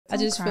I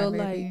just feel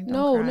like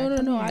no.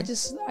 I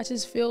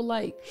just feel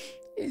like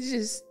it's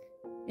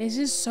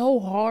just so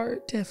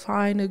hard to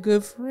find a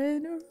good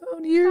friend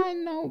around here. I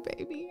know,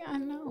 baby. I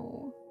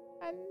know.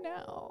 I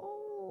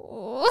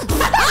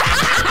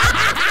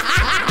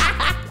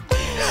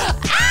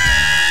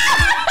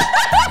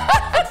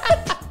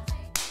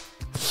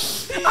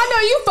know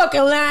you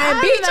fucking lying,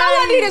 bitch. All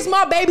I need is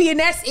my baby, and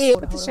that's it.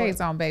 Put the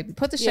shades on, baby.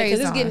 Put the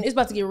shades on. It's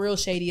about to get real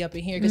shady up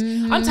in here because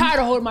I'm tired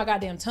of holding my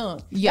goddamn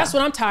tongue. Yeah. That's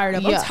what I'm tired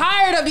of. I'm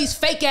tired of these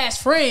fake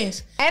ass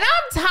friends. And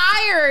I'm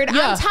tired.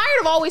 Yeah. I'm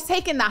tired of always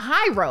taking the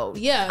high road.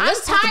 Yeah. I'm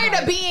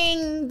tired of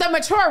being the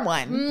mature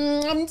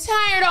one. I'm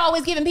tired of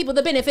always giving people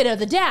the benefit of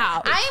the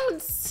doubt. I'm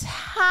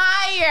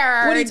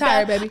tired. What are you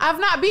tired, baby? Of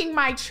not being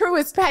my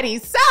truest petty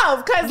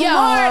self. Because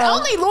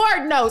only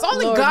Lord knows.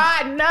 Only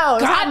God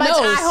knows how much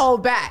I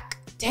hold back.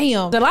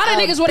 Damn. A lot of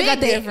niggas would have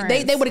got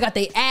they would have got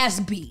their ass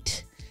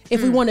beat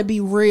if we want to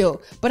be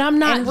real. But I'm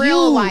not in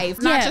real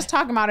life, not just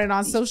talking about it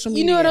on social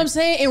media. You know what I'm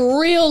saying? In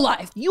real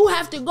life, you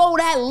have to go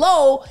that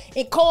low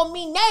and call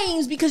me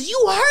names because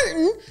you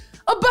hurting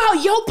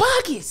about your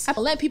pockets. I'm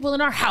letting people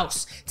in our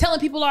house, telling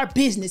people our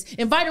business,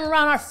 inviting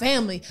around our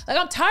family. Like,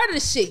 I'm tired of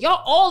this shit.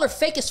 Y'all all are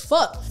fake as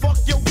fuck. Fuck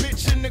your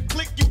bitch in the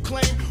clique you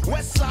claim.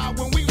 West side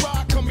when we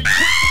ride, coming.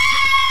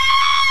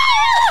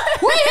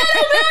 We hit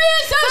 1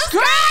 million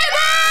subscribers!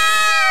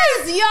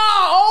 Y'all,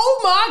 oh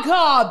my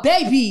God,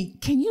 baby.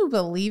 Can you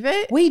believe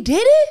it? We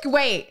did it?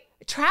 Wait.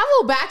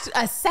 Travel back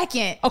a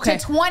second to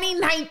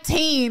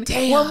 2019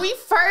 when we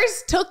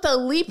first took the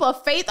leap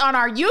of faith on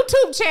our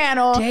YouTube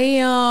channel.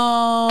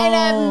 Damn.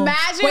 And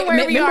imagine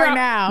where we are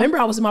now. Remember,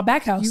 I was in my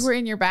back house. You were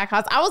in your back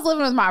house. I was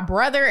living with my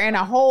brother and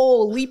a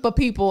whole leap of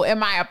people in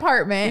my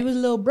apartment. It was a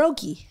little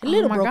brokey.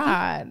 Oh my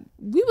God.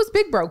 We was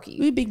big brokey.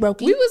 We big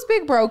brokey. We was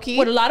big brokey.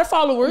 With a lot of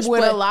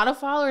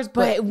followers.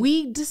 But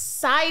we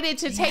decided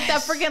to take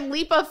that freaking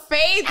leap of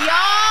faith,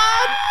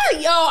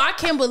 y'all. Yo, I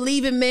can't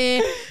believe it,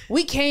 man.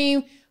 We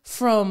came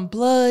from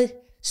blood,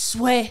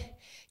 sweat,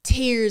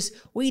 tears.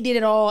 We did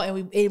it all,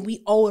 and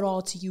we owe it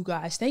all to you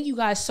guys. Thank you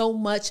guys so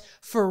much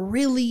for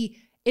really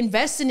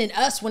investing in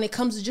us when it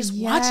comes to just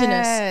watching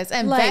us.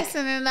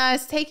 Investing in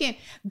us,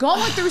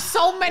 going through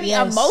so many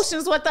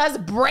emotions with us,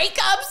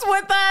 breakups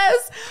with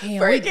us.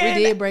 Damn, we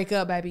did break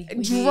up, baby.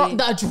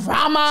 The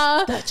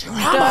drama.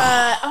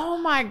 Oh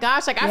my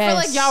gosh. Like, I feel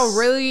like y'all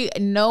really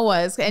know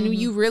us, and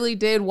you really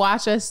did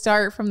watch us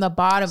start from the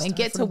bottom and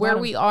get to where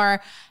we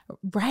are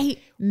right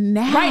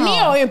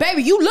now. And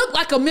baby, you look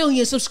like 1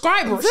 million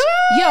subscribers.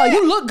 Yo,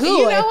 you look good.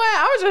 You know what?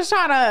 I was just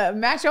trying to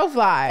match your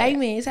fly.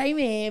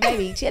 Amen,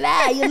 baby. Chill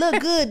out. You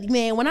look good,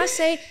 man. When I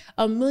say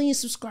 1 million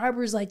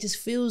subscribers, like, just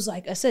feels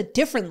like it's a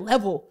different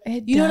level.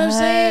 You know what I'm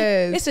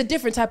saying? It's a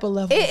different type of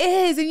level. It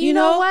is. And you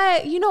know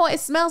what? You know what? It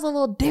smells a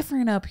little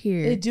different up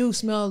here. It do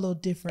smell a little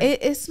different.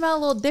 It smells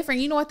a little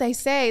different. You know what they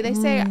say? They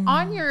say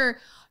on your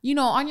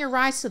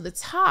rise to the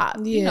top,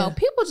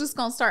 people just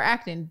gonna start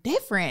acting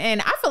different.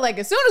 And I feel like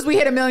as soon as we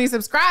hit 1 million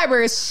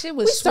subscribers,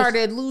 we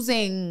started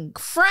losing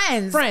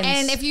friends.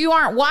 And if you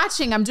aren't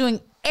watching, I'm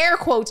doing air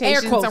quotes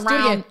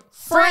around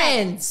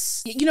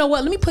friends. You know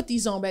what? Let me put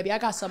these on, baby. I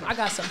got something.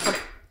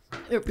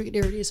 There it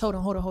is. Hold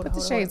on. Put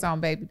the shades on,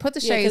 baby. Put the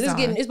shades on.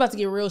 It's about to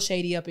get real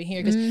shady up in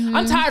here because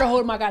I'm tired of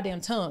holding my goddamn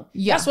tongue.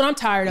 Yeah. That's what I'm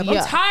tired of.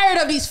 I'm tired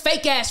of these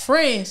fake ass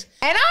friends.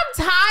 And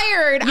I'm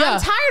tired. I'm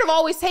tired of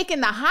always taking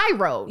the high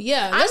road.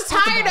 Yeah. I'm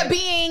tired of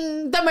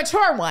being the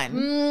mature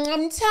one.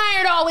 I'm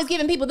tired of always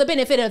giving people the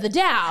benefit of the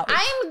doubt.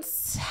 I'm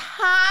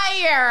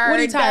tired. What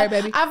are you tired,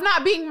 baby? Of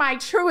not being my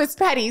truest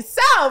petty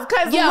self.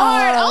 Because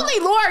only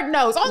Lord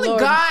knows. Only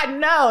God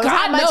knows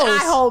how much I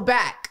hold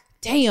back.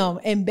 Damn,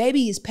 and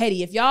baby is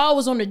petty. If y'all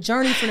was on the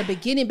journey from the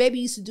beginning, baby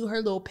used to do her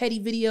little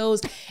petty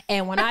videos.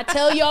 And when I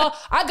tell y'all,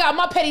 I got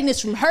my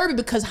pettiness from her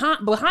because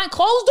behind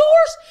closed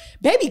doors,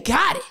 baby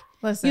got it.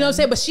 Listen, you know what I'm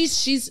saying? But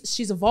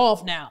she's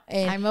evolved now.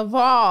 And I'm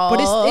evolved.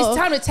 But it's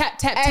time to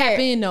tap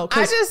in though.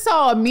 I just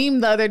saw a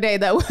meme the other day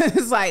that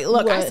was like,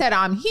 look, I said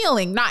I'm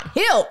healing, not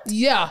healed.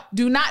 Yeah.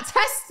 Do not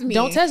test me.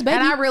 Don't test, baby.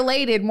 And I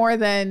related more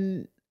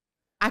than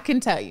I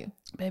can tell you.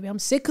 Baby, I'm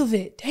sick of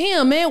it.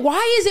 Damn, man.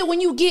 Why is it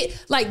when you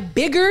get like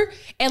bigger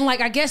and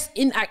like, I guess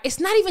it's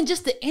not even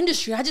just the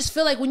industry. I just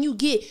feel like when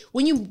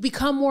you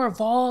become more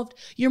evolved,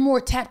 you're more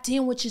tapped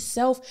in with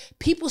yourself,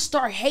 people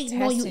start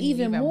hating on you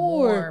even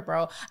more,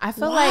 bro. I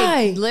feel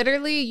like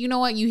literally, you know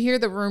what? You hear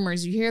the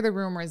rumors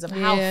of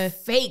how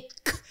fake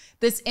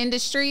this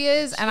industry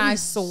is, and I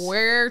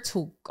swear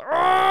to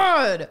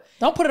God,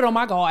 don't put it on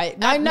my God.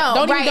 I know,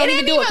 don't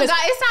even do it.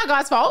 It's not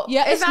God's fault.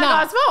 Yeah, it's not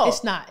God's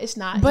fault. It's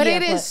not. But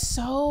it is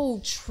so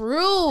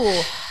true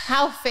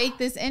how fake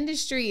this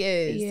industry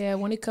is. Yeah,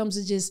 when it comes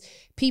to just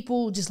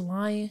people just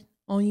lying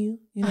on you,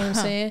 you know what I'm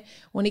saying?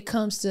 When it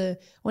comes to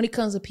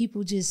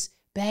people just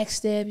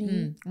backstabbing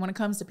you, when it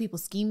comes to people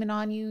scheming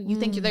on you, you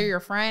think they're your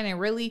friend, and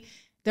really,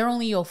 they're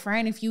only your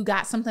friend if you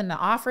got something to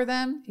offer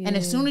them. Yeah. And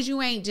as soon as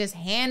you ain't just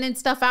handing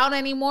stuff out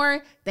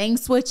anymore,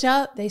 things switch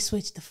up. They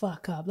switch the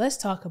fuck up. Let's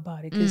talk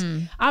about it because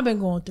I've been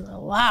going through a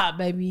lot,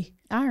 baby.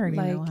 I already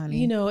know, honey.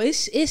 You know,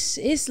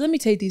 it's let me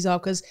take these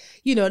off because,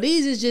 you know,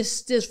 these is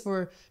just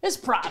for, it's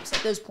props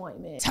at this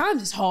point, man.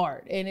 Times is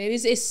hard. And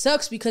it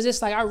sucks because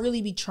it's like I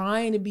really be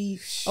trying to be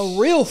a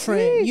real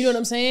friend. You know what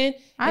I'm saying?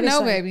 I And know,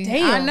 it's like, baby.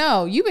 damn. I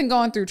know. You've been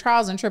going through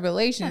trials and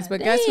tribulations, but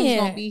guess who's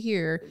going to be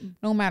here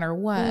no matter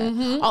what?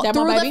 That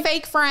Through my the baby.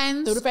 fake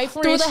friends. Through the fake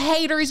Through friends. the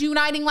haters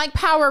uniting like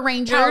Power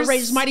Rangers. Power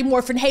Rangers, Mighty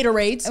Morphin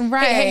Haterades.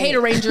 Right.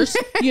 Hater Rangers.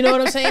 You know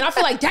what I'm saying? I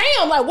feel like,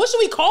 damn, like, what should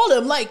we call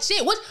them? Like,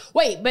 shit,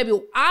 wait, baby,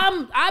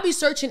 I be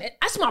searching.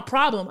 That's my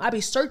problem. I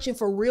be searching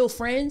for real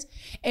friends,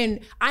 and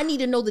I need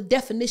to know the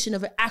definition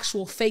of an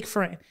actual fake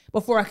friend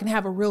before I can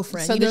have a real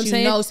friend. So you know that what I'm you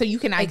saying? know, so you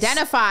can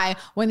identify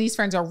when these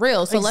friends are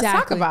real. So let's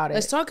talk about it.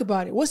 Let's talk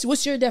about it.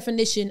 What's your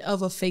definition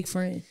of a fake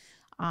friend?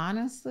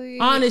 Honestly,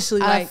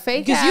 like,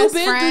 fake because you've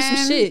been through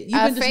some shit. You've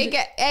been through some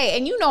shit. Hey,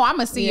 and you know I'm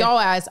gonna see y'all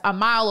as a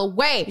mile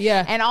away.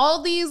 Yeah. And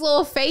all these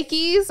little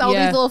fakies,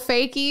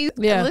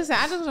 Yeah. Listen,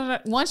 I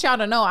just want y'all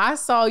to know I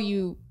saw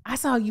you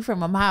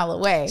from a mile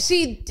away.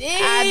 She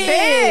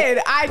did.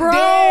 I Bro,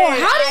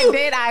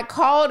 did. I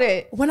called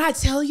it. When I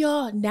tell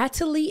y'all,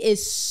 Natalie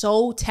is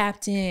so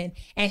tapped in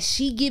and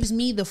she gives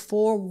me the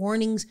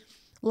forewarnings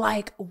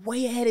like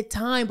way ahead of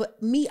time. But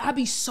me, I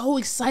be so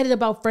excited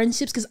about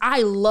friendships because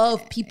I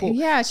love people.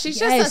 Yeah, she's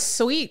just a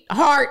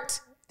sweetheart.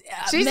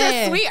 She's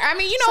a sweet. I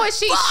mean, you know what?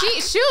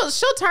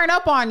 She'll turn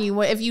up on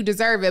you if you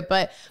deserve it.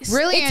 But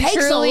really and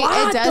truly,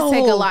 it does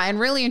take a lot. And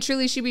really and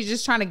truly, she be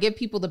just trying to give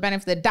people the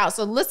benefit of the doubt.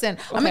 So listen,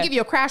 I'm gonna give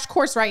you a crash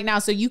course right now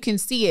so you can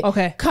see it.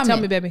 Okay, coming. Tell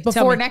me, baby.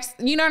 Before next,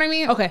 you know what I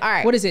mean? Okay, all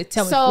right. What is it?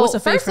 Tell me. So What's a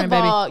fake friend,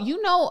 baby? First of all,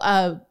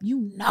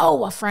 you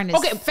know a friend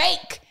is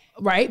fake,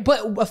 right?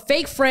 But a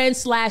fake friend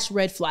 /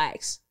 red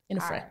flags in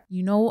a friend. Right.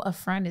 You know a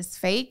friend is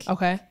fake.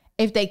 Okay.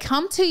 If they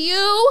come to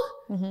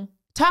you.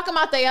 Talking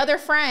about their other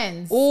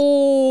friends.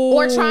 Ooh.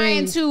 Or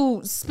trying to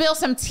spill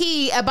some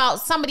tea about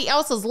somebody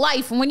else's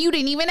life when you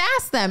didn't even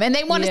ask them. And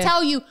they want to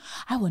tell you,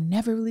 I would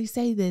never really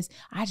say this.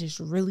 I just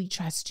really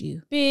trust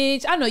you.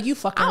 Bitch, I know you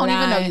fucking I don't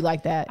even know you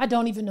like that. I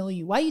don't even know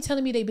you. Why are you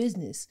telling me their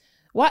business?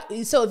 Why?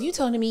 So if you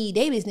telling me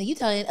their business, you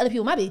telling other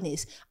people my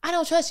business. I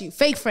don't trust you.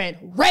 Fake friend.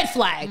 Red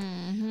flag.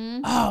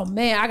 Oh,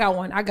 man, I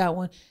got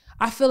one.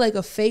 I feel like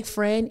a fake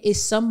friend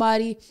is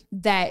somebody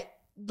that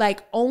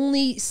like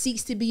only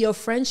seeks to be your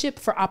friendship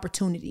for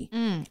opportunity.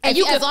 And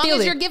you can as long feel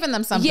as it. you're giving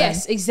them something.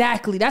 Yes,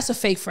 exactly. That's a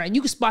fake friend.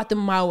 You can spot them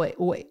a mile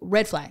away.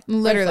 Red flag.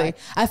 Literally. Red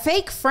flag. A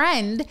fake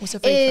friend What's a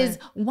fake friend?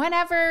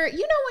 Whenever,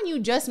 you know, when you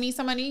just meet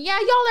somebody, y'all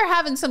are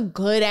having some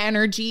good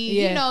energy.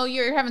 Yeah. You know,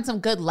 you're having some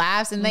good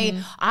laughs and they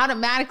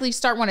automatically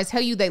start want to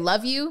tell you they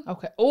love you.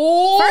 Okay.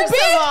 Oh, First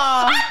bitch, of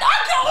all,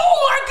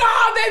 oh my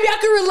God, baby, I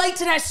can relate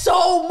to that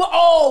so much.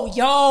 Oh,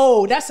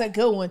 yo, that's a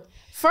good one.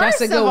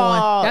 First of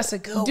all, That's a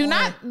good one.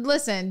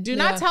 Do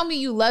not tell me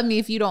you love me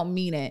if you don't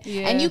mean it.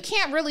 Yeah. And you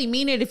can't really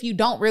mean it if you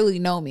don't really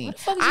know me.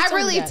 I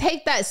really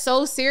take that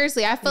so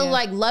seriously. I feel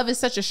like love is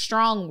such a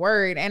strong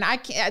word. And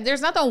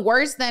there's nothing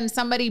worse than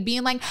somebody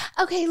being like,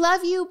 okay,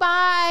 love you,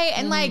 bye.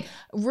 And like,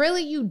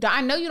 really,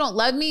 I know you don't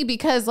love me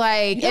because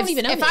like,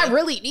 if I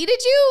really needed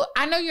you,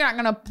 I know you're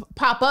not going to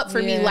pop up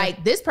for me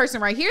like this person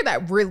right here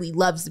that really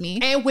loves me.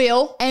 And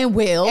will. And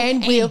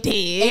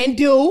did. And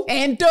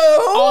do.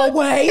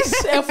 Always.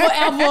 And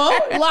forever.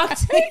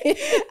 Locked in.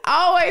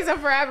 Always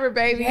and forever,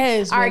 baby.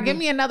 Yes, all right, baby. give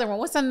me another one.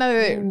 What's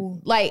another,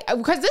 like,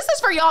 because this is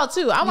for y'all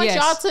too. I want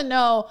y'all to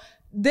know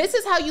this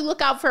is how you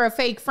look out for a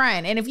fake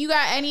friend. And if you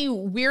got any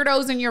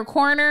weirdos in your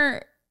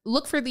corner,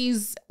 look for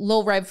these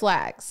little red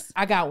flags.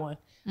 I got one.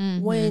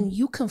 When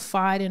you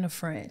confide in a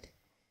friend,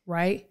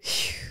 right?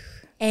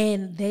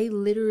 And they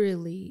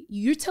literally,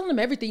 you're telling them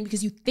everything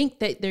because you think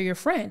that they're your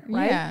friend,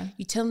 right? Yeah.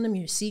 You're telling them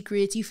your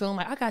secrets. You feeling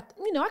like, I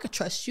could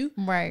trust you.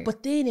 Right.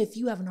 But then if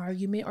you have an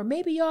argument or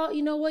maybe y'all,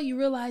 you know what, you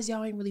realize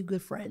y'all ain't really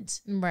good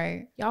friends.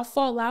 Right. Y'all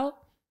fall out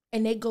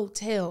and they go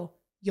tell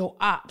your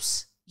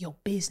ops your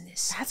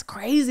business. That's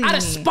crazy. Out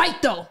of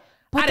spite though.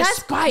 But Out of that's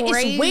spite.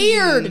 crazy. It's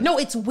weird. No,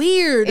 it's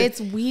weird. It's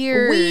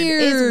weird.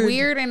 It's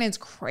weird and it's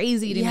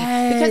crazy to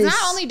me. Because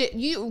not only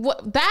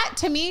did that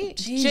to me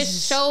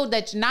just showed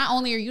that not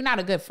only are you not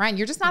a good friend,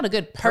 you're just not a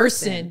good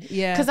person.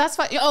 Yeah. Because that's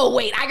what, oh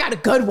wait, I got a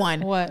good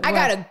one. What? I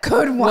got a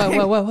good one.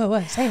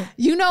 What? Say it.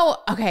 You know,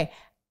 okay,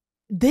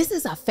 this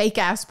is a fake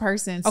ass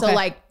person. So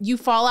like you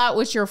fall out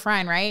with your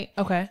friend, right?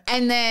 Okay.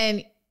 And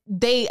then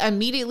they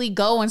immediately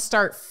go and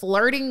start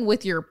flirting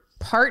with your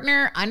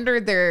partner under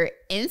their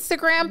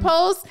Instagram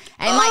posts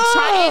and like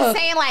trying and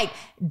saying like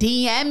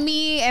DM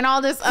me and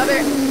all this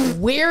other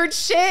weird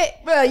shit.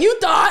 Bro, you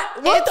thought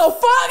what the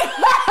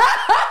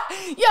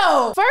fuck?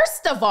 Yo,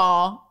 first of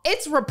all,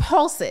 it's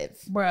repulsive.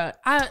 Bruh,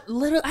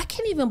 I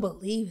can't even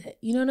believe it.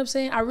 You know what I'm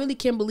saying? I really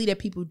can't believe that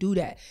people do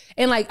that.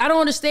 And like, I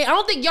don't understand. I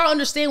don't think y'all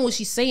understand what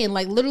she's saying.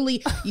 Like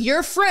literally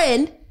your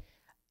friend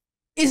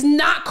is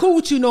not cool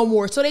with you no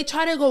more. So they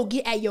try to go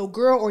get at your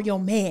girl or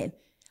your man.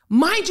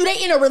 Mind you,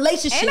 they in a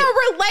relationship. I'm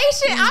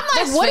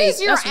like, what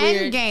is your end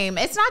weird. game?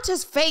 It's not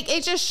just fake.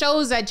 It just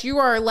shows that you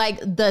are like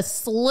the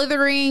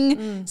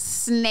slithering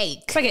snake.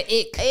 It's like an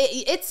ick.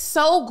 It's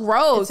so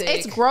gross.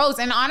 It's gross.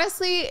 And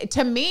honestly,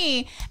 to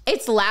me,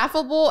 it's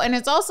laughable. And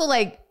it's also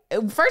like,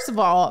 first of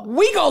all,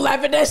 we gonna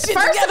laugh at that shit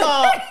first together. of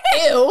all,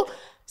 ew.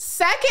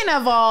 Second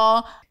of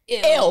all,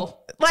 ew.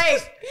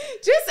 Like,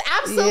 just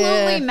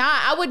absolutely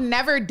not. I would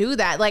never do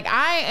that. Like,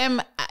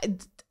 I'm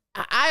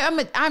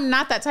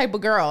not that type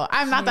of girl.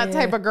 I'm not that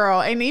type of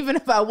girl. And even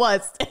if I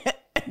was,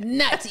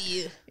 not to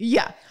you.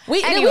 Yeah.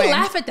 We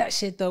laugh at that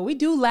shit though. We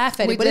do laugh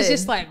at it, but it's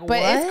just like, but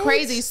what? It's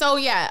crazy. So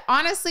yeah,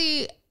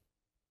 honestly,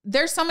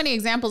 there's so many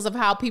examples of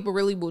how people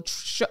really will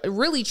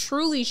really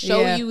truly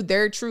show you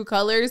their true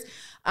colors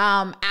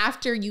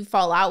after you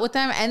fall out with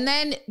them. And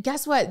then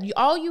guess what?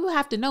 All you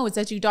have to know is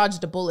that you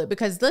dodged a bullet,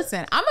 because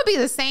listen, I'm gonna be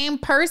the same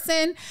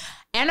person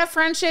and a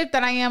friendship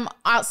that I am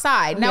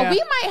outside. Now, we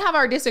might have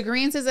our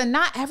disagreements, and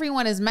not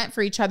everyone is meant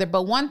for each other.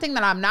 But one thing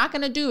that I'm not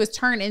going to do is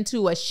turn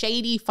into a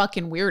shady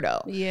fucking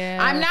weirdo. Yeah.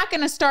 I'm not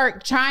going to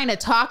start trying to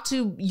talk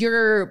to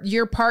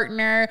your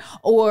partner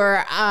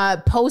or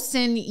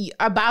posting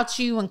about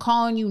you and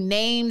calling you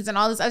names and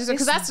all this other stuff,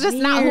 because that's just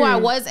not who I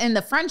was in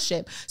the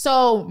friendship.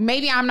 So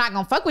maybe I'm not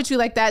going to fuck with you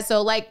like that.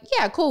 So like,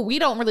 yeah, cool. We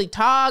don't really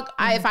talk.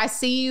 If I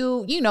see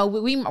you, we're not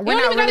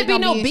really gotta be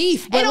no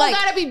beef. It don't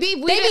gotta be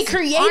beef. They be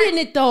creating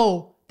it though.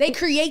 They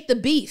create the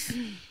beef.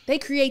 They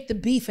create the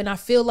beef. And I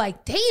feel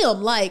like,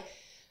 damn, like,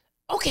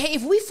 okay,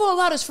 if we fall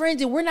out as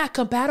friends and we're not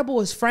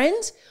compatible as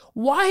friends,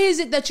 why is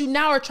it that you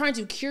now are trying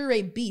to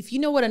curate beef? You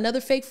know what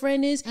another fake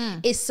friend is?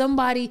 It's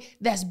somebody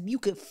that's, you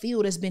could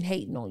feel that's been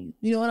hating on you.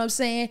 You know what I'm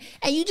saying?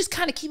 And you just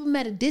kind of keep them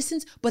at a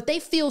distance, but they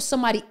feel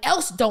somebody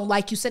else don't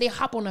like you, so they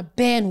hop on a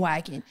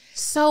bandwagon.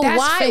 So That's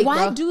why fake,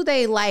 why bro. do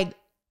they like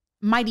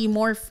Mighty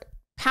Morph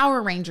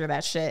Power Ranger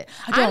that shit?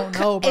 I don't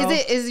know, bro.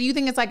 Is you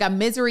think it's like a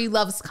misery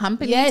loves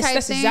company Yes, type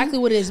that's thing? exactly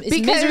what it is. It's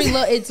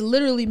it's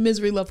literally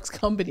misery loves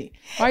company.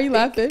 Why are you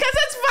laughing? Because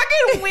it's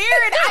fucking weird.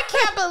 I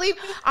can't believe.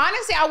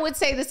 Honestly, I would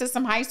say this is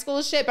some high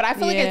school shit, but I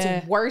feel like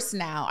it's worse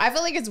now. I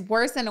feel like it's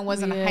worse than it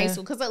was in high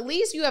school, because at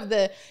least you have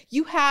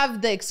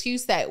the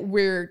excuse that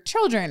we're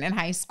children in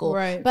high school.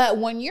 Right. But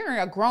when you're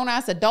a grown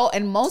ass adult,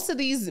 and most of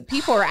these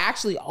people are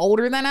actually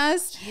older than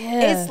us,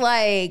 it's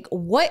like,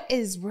 what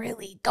is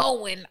really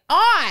going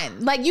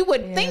on? Like, you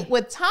would think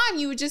with time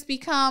you would just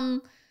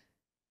become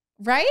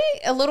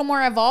a little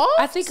more evolved.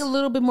 I think a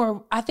little bit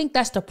more. I think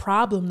that's the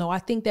problem though. I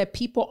think that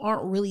people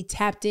aren't really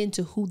tapped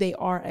into who they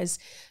are as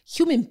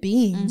human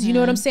beings. You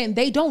know what I'm saying?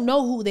 They don't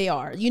know who they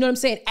are. You know what I'm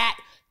saying? At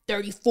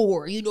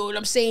 34, you know what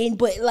I'm saying?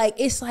 But like,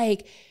 it's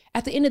like,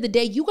 at the end of the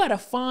day, you got to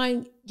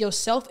find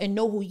yourself and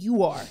know who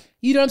you are.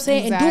 You know what I'm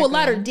saying? Exactly. And do a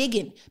lot of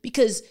digging,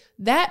 because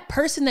that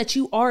person that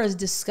you are is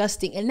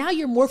disgusting. And now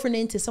you're morphing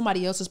into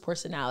somebody else's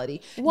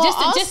personality. Well,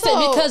 just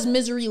because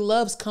misery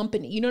loves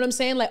company. You know what I'm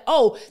saying? Like,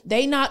 oh,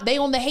 they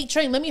on the hate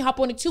train. Let me hop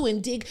on it too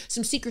and dig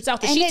some secrets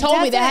out that she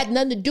told me that had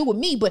nothing to do with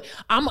me, but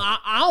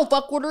I don't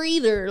fuck with her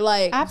either.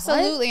 Like,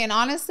 absolutely. What? And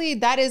honestly,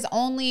 that is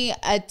only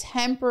a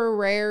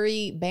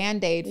temporary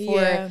Band-Aid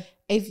for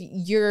if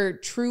your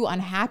true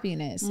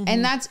unhappiness.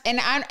 And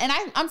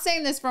I'm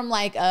saying this from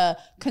like a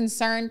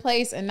concerned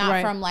place and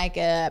not from like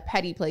a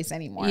petty place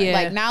anymore.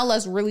 Like, now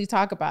let's really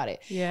talk about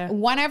it.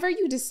 Whenever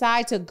you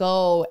decide to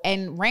go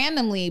and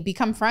randomly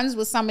become friends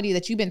with somebody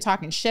that you've been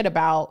talking shit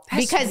about,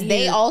 because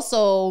they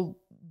also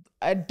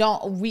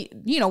we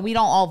don't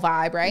all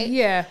vibe,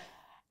 right?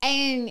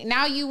 And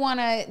now you want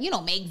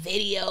to, make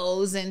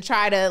videos and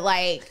try to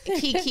like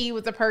kiki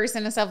with the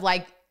person and stuff.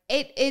 Like,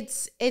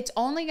 it's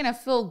only gonna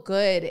feel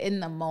good in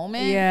the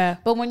moment.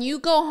 But when you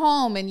go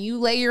home and you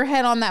lay your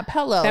head on that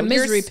pillow,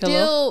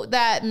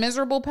 that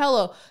miserable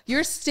pillow,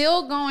 you're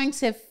still going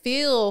to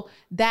feel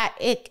that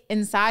ick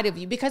inside of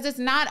you, because it's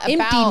not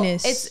about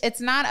emptiness. It's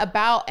not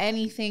about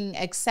anything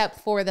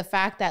except for the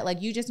fact that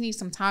like you just need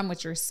some time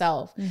with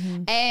yourself.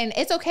 And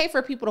it's okay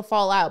for people to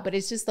fall out, but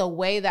it's just the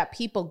way that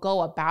people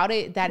go about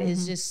it that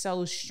is just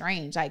so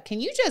strange. Like, can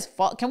we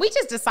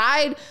just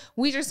decide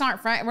we just aren't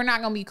friends? We're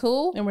not gonna be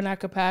cool, and we're not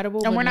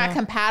compatible, and we're not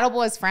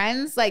compatible as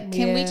friends. Like,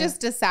 can we just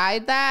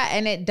decide that?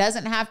 And it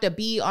doesn't have to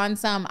be on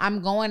some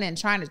I'm going and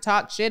trying to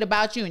talk shit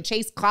about you and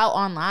chase clout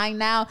online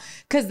now,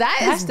 because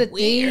that's the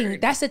weird. Thing.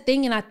 That's the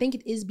thing. And I think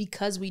it is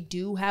because we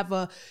do have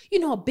a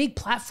big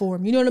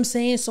platform. You know what I'm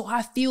saying? So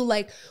I feel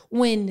like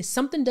when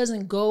something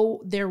doesn't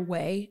go their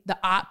way, the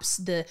ops,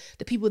 the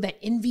people that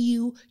envy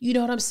you, you know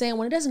what I'm saying?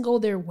 When it doesn't go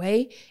their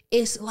way,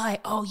 it's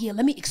like, oh yeah,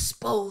 let me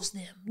expose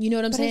them. You know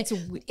what I'm saying?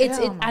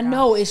 I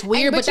know it's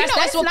weird, but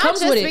that's what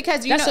comes with it.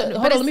 Because hold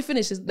on, let me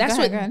finish this.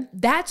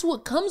 That's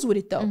what comes with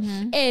it though.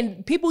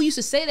 And people used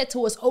to say that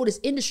to us, oh, this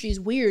industry is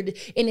weird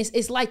and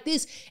it's like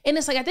this. And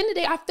it's like, at the end of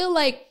the day, I feel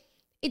like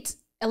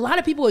a lot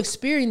of people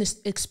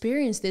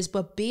experience this,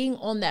 but being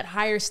on that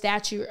higher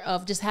stature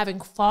of just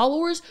having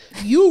followers,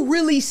 you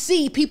really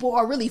see people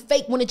are really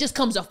fake when it just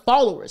comes to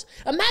followers.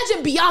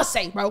 Imagine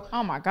Beyonce, bro.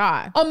 Oh my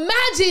God.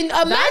 Imagine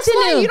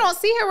why you don't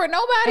see her with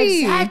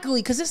nobody.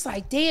 Exactly, because it's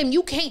like, damn,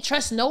 you can't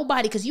trust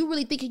nobody because you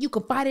really thinking you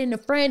can fight in a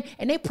friend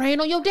and they praying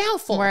on your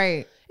downfall.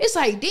 Right. It's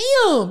like,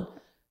 damn.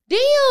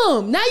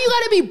 Now you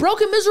got to be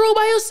broke and miserable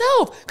by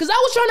yourself because I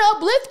was trying to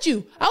uplift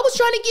you. I was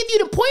trying to give you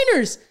the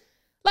pointers.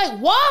 Like,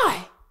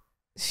 why?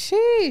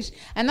 Sheesh.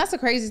 And that's the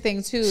crazy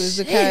thing too, is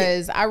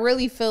because I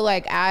really feel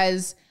like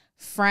as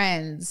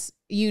friends,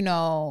 you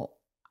know,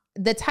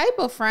 the type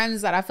of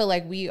friends that I feel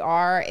like we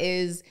are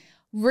is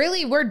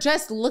really, we're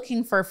just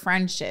looking for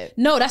friendship.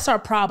 No, that's our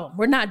problem.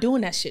 We're not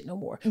doing that shit no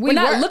more. We're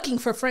not looking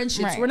for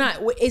friendships. Right. We're not,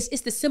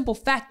 it's the simple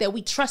fact that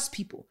we trust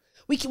people.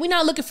 We're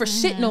not looking for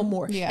shit no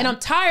more. Yeah. And I'm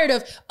tired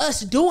of us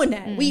doing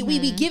that. We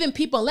be giving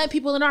people and letting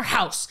people in our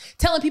house,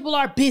 telling people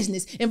our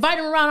business,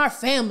 inviting around our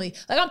family.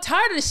 Like, I'm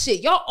tired of this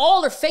shit. Y'all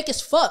all are fake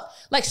as fuck.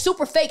 Like,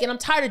 super fake. And I'm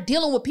tired of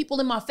dealing with people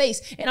in my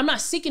face. And I'm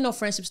not seeking no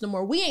friendships no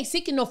more. We ain't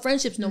seeking no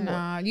friendships no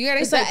more. You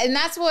gotta say, like, and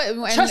that's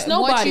what, trust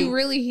nobody. What you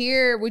really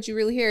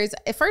hear is,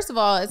 first of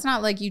all, it's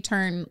not like you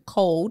turn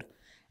cold.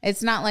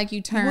 It's not like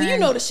you turn. Well, you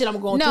know the shit I'm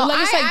going through.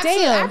 Like, it's like,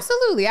 damn.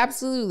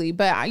 Absolutely.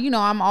 But, you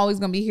know, I'm always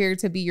going to be here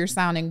to be your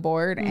sounding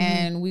board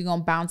and we going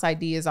to bounce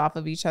ideas off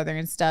of each other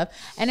and stuff.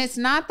 And it's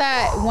not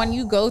that when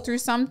you go through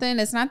something,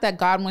 it's not that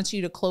God wants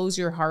you to close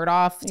your heart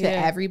off to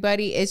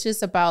everybody. It's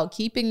just about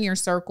keeping your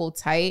circle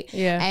tight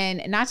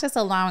and not just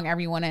allowing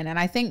everyone in. And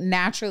I think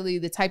naturally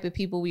the type of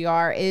people we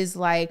are is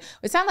like,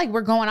 it's not like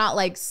we're going out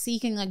like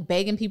seeking, like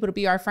begging people to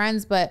be our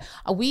friends, but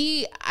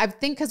I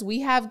think because we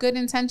have good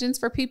intentions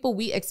for people,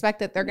 we expect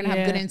that they're going to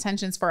have good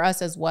intentions for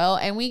us as well.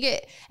 And we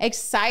get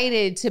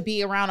excited to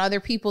be around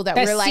other people that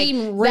we're like,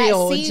 seem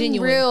real,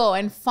 genuine, real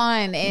and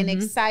fun and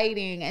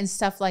exciting and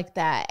stuff like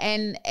that.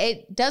 And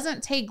it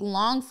doesn't take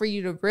long for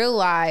you to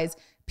realize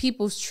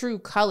people's true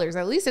colors.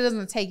 At least it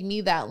doesn't take me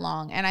that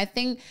long. And I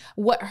think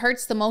what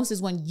hurts the most is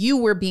when you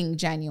were being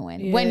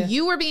genuine, when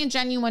you were being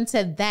genuine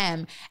to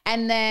them.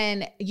 And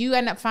then you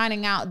end up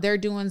finding out they're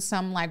doing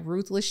some like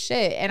ruthless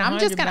shit. And I'm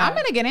going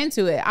to get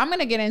into it. I'm going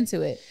to get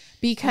into it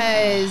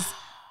because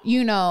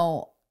you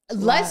know,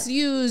 let's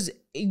use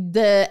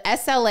the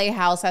SLA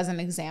house as an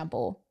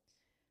example.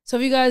 So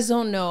if you guys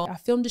don't know, I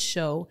filmed a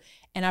show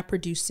and I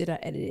produced it, I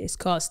edited it. It's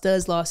called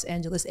Studs Los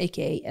Angeles,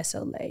 aka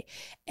SLA.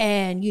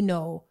 And, you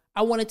know,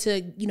 I wanted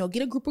to, you know,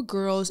 get a group of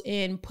girls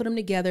and put them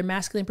together,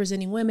 masculine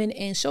presenting women,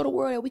 and show the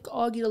world that we can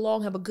all get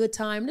along, have a good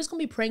time. There's going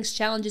to be pranks,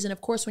 challenges. And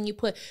of course, when you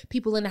put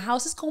people in the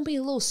house, it's going to be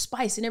a little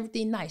spice and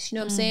everything nice. You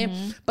know what I'm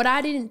saying? But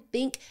I didn't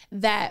think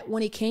that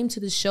when it came to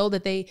the show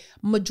that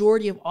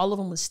majority of all of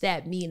them would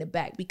stab me in the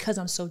back because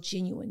I'm so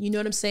genuine. You know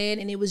what I'm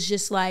saying? And it was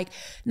just like,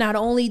 not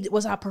only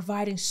was I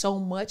providing so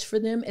much for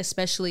them,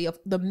 especially of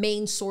the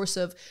main source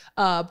of,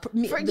 you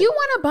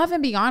went above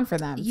and beyond for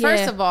them. Yeah.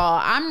 First of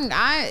all,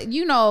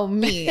 you know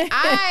me.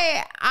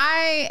 I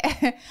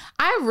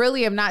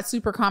really am not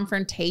super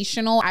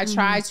confrontational. I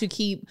try to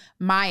keep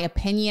my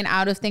opinion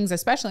out of things,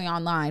 especially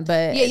online.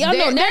 But y'all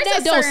know Nat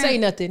don't say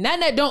nothing.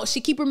 Nat don't.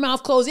 She keep her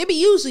mouth closed. It be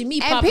usually me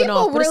popping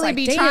off. And people really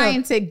be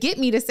trying to get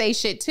me to say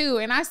shit too,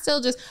 and I still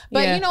just.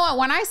 But you know what?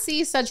 When I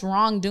see such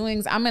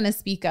wrongdoings, I'm gonna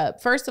speak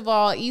up. First of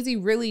all, Easy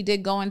really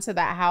did go into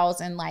that house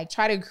and like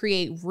try to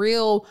create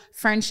real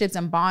friendships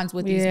and bonds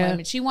with these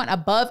women. She went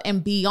above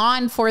and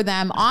beyond for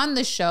them on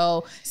the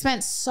show.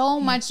 Spent so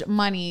much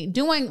money.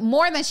 Doing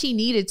more than she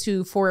needed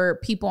to for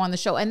people on the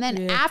show. And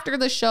then after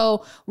the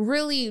show,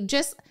 really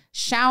just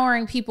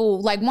showering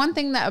people. Like, one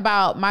thing that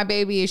about my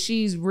baby is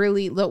she's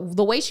really,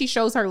 the way she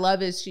shows her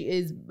love is she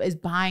is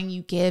buying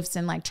you gifts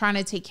and like trying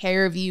to take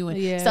care of you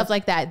and stuff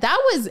like that. That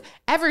was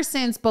ever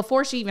since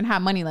before she even had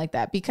money like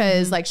that,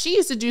 because like she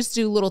used to just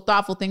do little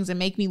thoughtful things and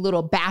make me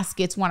little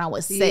baskets when I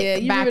was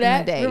sick back in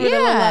the day. Remember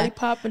that little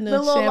lollipop and the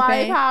little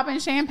lollipop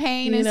and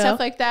champagne and stuff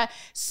like that.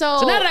 So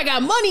now that I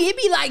got money, it'd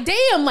be like,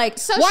 damn, like,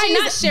 so why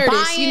not share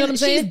this? You know what I'm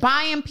saying? She's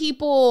buying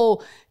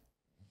people.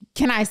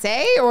 Can I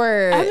say,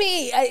 or I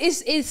mean,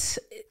 it's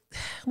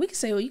we can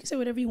say, you can say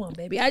whatever you want,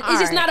 baby. It's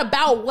just not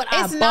about what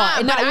I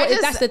bought.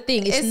 That's the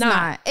thing. It's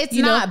not. It's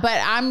not.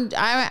 But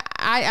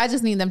I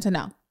just need them to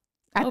know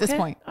at this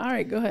point. All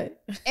right, go ahead.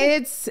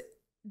 It's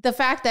the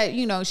fact that,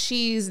 you know,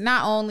 she's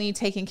not only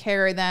taking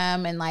care of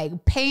them and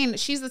like paying,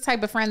 she's the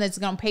type of friend that's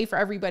going to pay for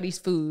everybody's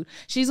food.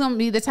 She's going to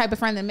be the type of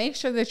friend that makes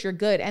sure that you're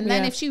good. And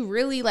then if she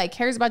really like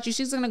cares about you,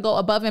 she's going to go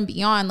above and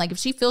beyond. Like if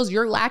she feels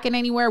you're lacking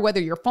anywhere, whether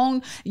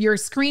your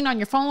screen on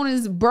your phone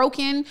is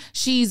broken,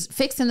 she's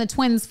fixing the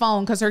twins'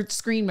 phone because her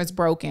screen was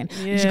broken.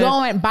 She's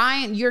going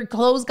buying your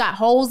clothes got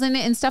holes in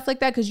it and stuff like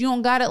that because you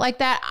don't got it like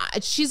that.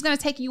 She's going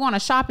to take you on a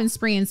shopping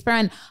spree and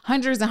spend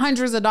hundreds and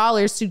hundreds of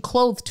dollars to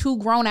clothe 2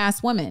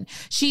 grown-ass women.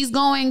 She's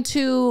going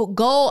to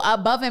go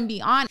above and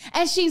beyond.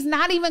 And she's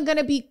not even going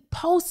to be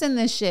posting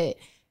this shit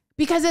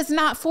because it's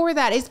not for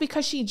that. It's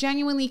because she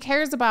genuinely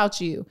cares about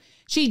you.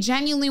 She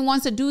genuinely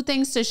wants to do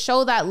things to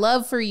show that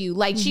love for you.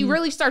 Like she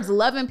really starts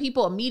loving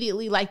people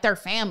immediately like their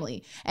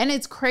family. And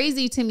it's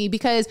crazy to me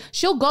because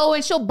she'll go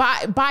and she'll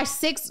buy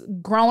 6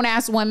 grown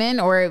ass women,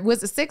 or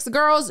was it 6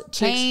 girls,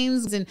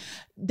 chains, and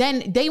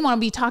then they want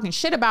to be talking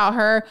shit about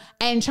her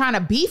and trying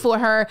to beef with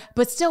her,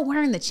 but still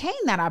wearing the chain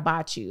that I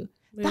bought you.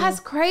 Yeah.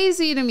 That's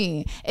crazy to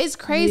me. It's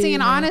crazy. Yeah.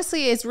 And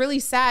honestly, it's really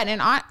sad.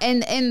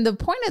 And the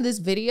point of this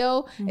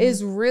video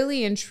is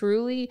really and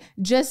truly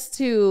just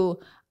to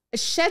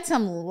shed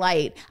some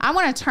light. I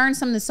want to turn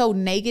something so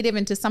negative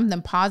into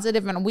something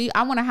positive, and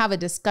I want to have a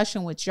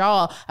discussion with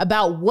y'all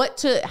about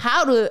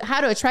how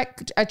to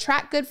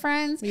attract good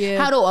friends,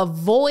 how to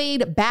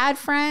avoid bad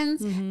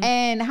friends,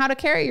 and how to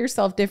carry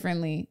yourself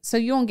differently so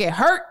you don't get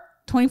hurt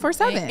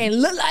 24/7 and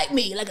look like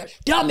me, like a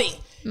dummy.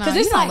 Because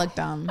you don't look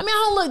dumb. I mean,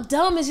 I don't look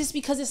dumb. It's just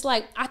because it's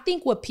like, I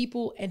think what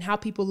people and how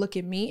people look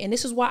at me, and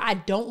this is why I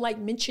don't like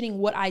mentioning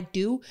what I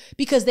do,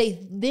 because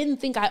they then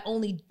think I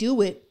only do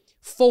it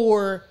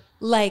for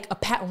like a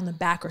pat on the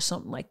back or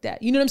something like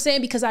that. You know what I'm saying?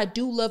 Because I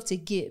do love to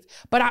give,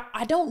 but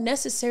I don't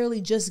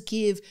necessarily just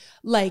give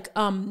like,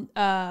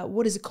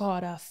 what is it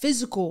called?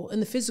 Physical,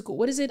 in the physical,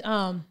 what is it?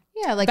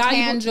 Yeah, like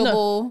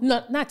tangible.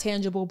 No, not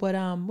tangible, but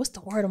what's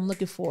the word I'm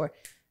looking for?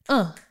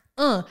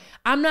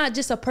 I'm not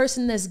just a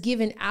person that's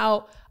giving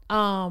out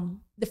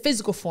the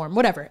physical form,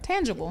 whatever.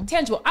 Tangible.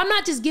 I'm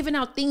not just giving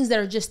out things that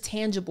are just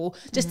tangible,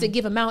 just to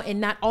give them out, and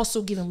not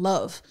also giving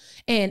love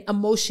and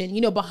emotion,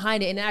 you know,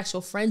 behind it, and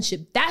actual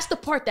friendship. That's the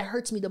part that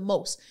hurts me the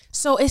most.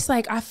 So it's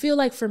like, I feel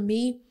like for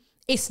me,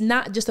 it's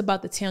not just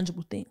about the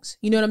tangible things.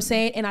 You know what I'm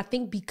saying? And I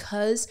think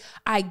because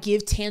I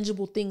give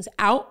tangible things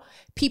out,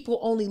 people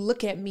only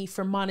look at me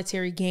for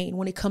monetary gain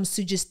when it comes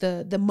to just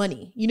the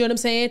money. You know what I'm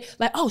saying?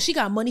 Like, oh, she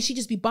got money, she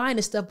just be buying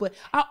this stuff. But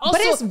I also,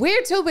 but it's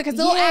weird too, because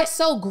they'll act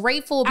so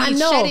grateful, be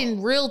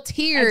shedding real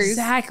tears.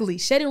 Exactly.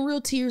 Shedding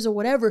real tears or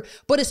whatever.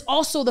 But it's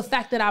also the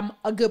fact that I'm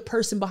a good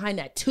person behind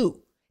that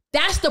too.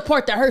 That's the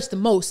part that hurts the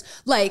most.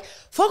 Like,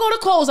 fuck all the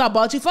clothes I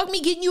bought you. Fuck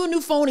me getting you a new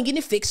phone and getting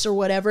it fixed or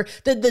whatever.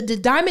 The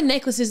diamond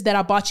necklaces that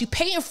I bought you,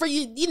 paying for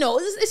you. You know,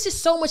 it's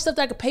just so much stuff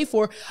that I could pay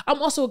for. I'm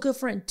also a good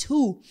friend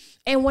too.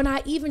 And when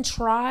I even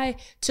try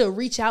to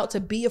reach out to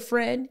be a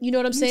friend, you know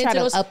what I'm saying? Try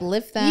to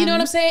uplift them. You know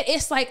what I'm saying?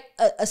 It's like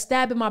a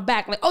stab in my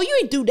back. Like, oh, you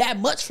ain't do that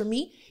much for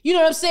me. You know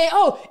what I'm saying?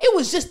 Oh, it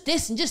was just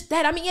this and just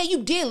that. I mean, yeah,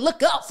 you did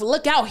look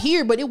out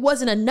here, but it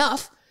wasn't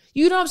enough.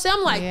 You know what I'm saying?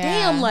 I'm like,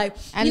 damn, like,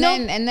 and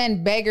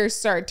then beggars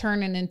start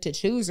turning into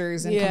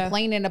choosers and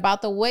complaining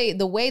about the way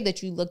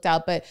that you looked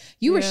out. But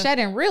you were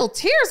shedding real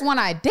tears when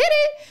I did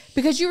it,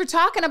 because you were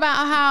talking about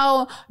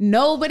how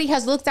nobody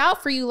has looked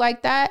out for you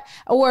like that,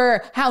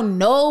 or how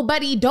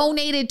nobody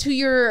donated to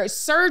your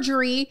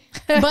surgery.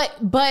 But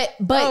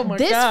Oh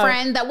this God.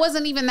 friend that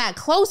wasn't even that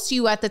close to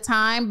you at the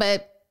time,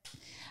 but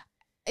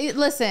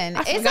listen,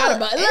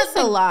 it's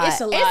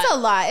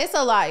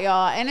a lot,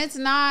 y'all. And it's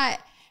not.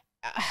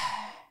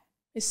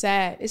 It's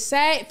sad. It's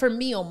sad for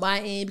me on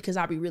my end, because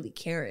I'll be really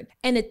caring.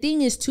 And the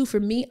thing is too, for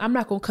me, I'm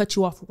not going to cut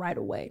you off right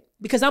away,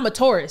 because I'm a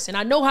Taurus and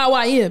I know how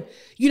I am.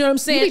 You know what I'm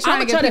saying? You be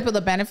trying to give people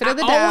the benefit of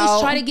the doubt. I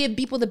always try to give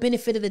people the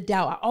benefit of the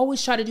doubt. I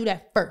always try to do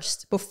that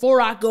first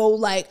before I go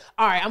like,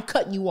 all right, I'm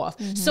cutting you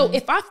off. So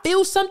if I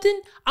feel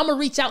something, I'm going to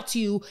reach out to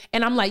you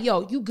and I'm like,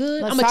 yo, you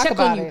good? I'm going to check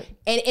on you.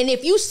 And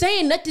if you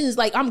saying nothing's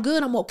like, I'm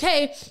good, I'm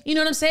okay. You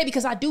know what I'm saying?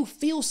 Because I do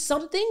feel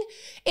something.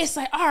 It's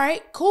like, all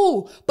right,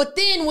 cool. But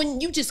then when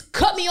you just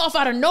cut me off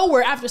out of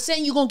nowhere after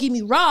saying you're going to get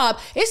me robbed,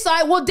 it's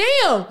like, well,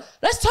 damn,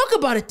 let's talk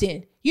about it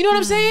then. You know what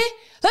I'm saying?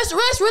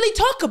 Let's really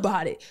talk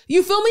about it.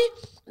 You feel me?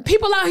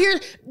 People out here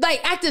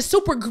like acting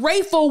super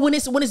grateful when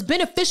it's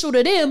beneficial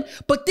to them,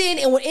 but then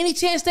and when any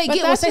chance they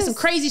get, will say some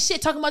crazy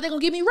shit talking about they're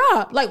gonna get me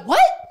robbed. Like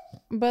what?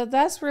 But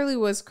that's really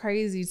what's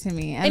crazy to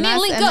me. And then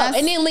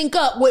link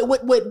up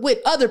with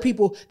other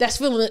people that's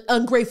feeling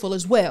ungrateful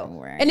as well.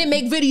 Right. And then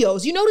make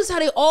videos. You notice how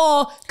they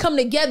all come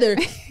together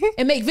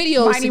and make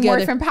videos Mighty together.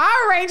 Morphin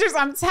Power Rangers.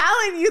 I'm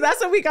telling you,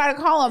 that's what we got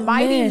to call them.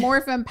 Mighty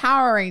Morphin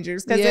Power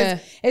Rangers. Because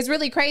it's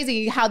really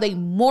crazy how they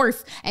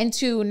morph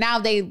into, now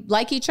they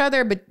like each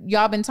other, but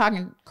y'all been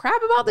talking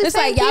crap about this. It's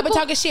like, y'all been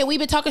talking shit. We've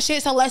been talking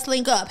shit. So let's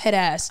link up, head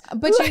ass.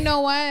 But you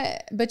know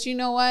what?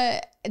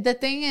 The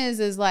thing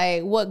is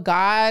like what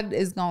God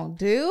is going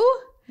to do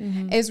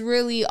is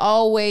really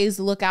always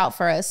look out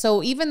for us.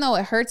 So even though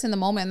it hurts in the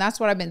moment, and that's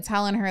what I've been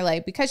telling her,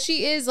 like, because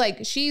she is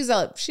like, she's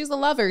a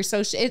lover.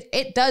 So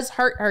it does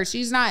hurt her.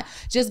 She's not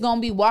just going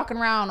to be walking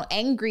around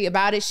angry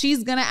about it.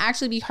 She's going to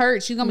actually be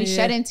hurt. She's going to be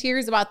shedding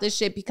tears about this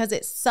shit, because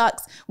it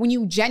sucks when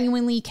you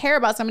genuinely care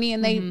about somebody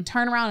and they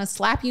turn around and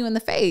slap you in the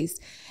face.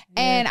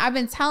 And I've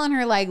been telling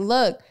her, like,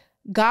 look,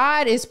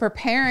 God is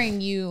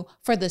preparing you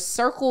for the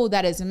circle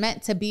that is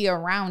meant to be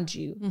around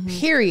you,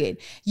 period.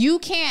 You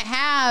can't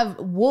have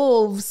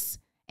wolves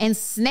and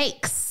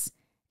snakes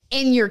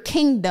in your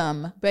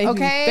kingdom. Baby,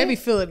 okay, baby,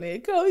 feeling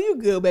it. Go, you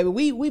good, baby.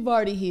 We've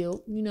already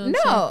healed. You know.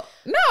 What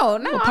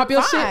No. Pop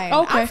your shit.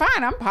 Okay, I'm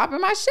fine. I'm popping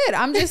my shit.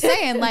 I'm just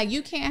saying, like,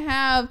 you can't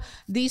have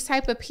these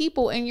type of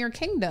people in your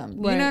kingdom.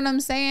 You know what I'm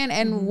saying?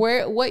 And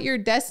what you're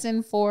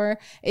destined for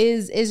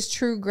is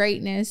true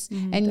greatness.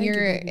 And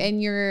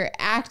you're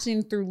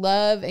acting through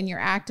love, and you're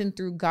acting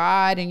through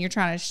God, and you're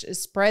trying to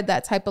spread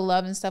that type of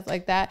love and stuff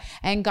like that.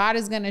 And God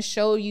is going to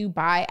show you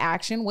by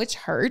action, which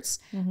hurts.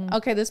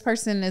 Okay, this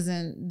person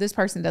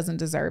doesn't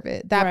deserve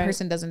it. That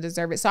person doesn't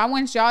deserve it. So I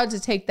want y'all to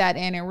take that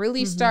in and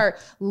really start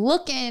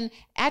looking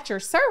at your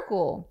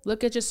circle.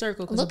 Look at your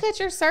circle. Look at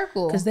your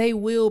circle. Because they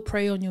will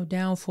prey on your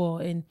downfall.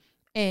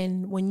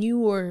 And when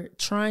you are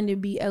trying to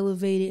be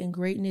elevated in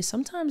greatness,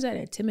 sometimes that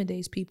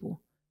intimidates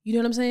people. You know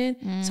what I'm saying?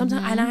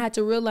 Sometimes, and I had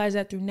to realize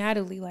that through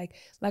Natalie, like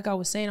I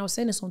was saying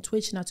this on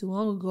Twitch not too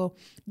long ago,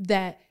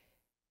 that,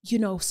 you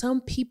know, some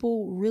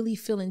people really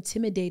feel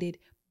intimidated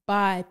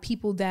by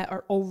people that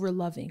are over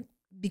loving,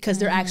 because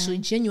they're actually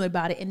genuine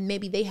about it, and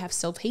maybe they have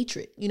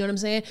self-hatred. You know what I'm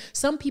saying?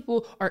 Some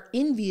people are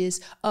envious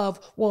of,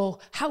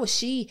 well, how is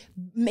she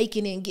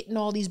making it and getting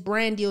all these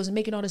brand deals and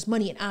making all this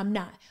money and I'm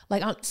not?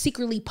 Like, I'm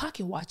secretly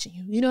pocket watching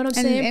you. You know what I'm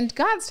saying? And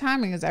God's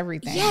timing is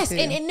everything. Yes.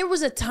 And there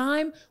was a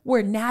time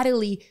where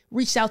Natalie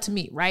reached out to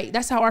me, right?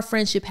 That's how our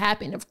friendship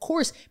happened. Of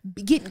course,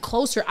 getting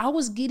closer, I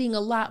was getting a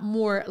lot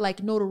more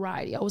like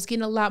notoriety. I was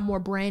getting a lot more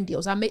brand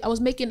deals. I was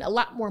making a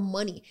lot more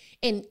money.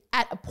 And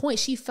at a point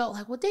she felt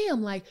like, well,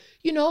 damn, like,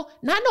 you know,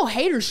 not no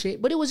hater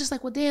shit, but it was just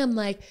like, well, damn,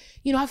 like,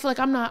 you know, I feel like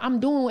I'm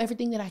doing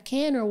everything that I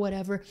can or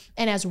whatever.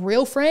 And as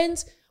real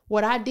friends,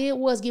 what I did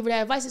was give her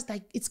that advice. It's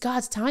like, it's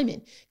God's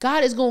timing.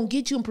 God is going to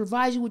get you and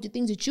provide you with the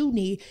things that you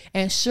need.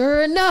 And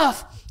sure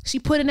enough, she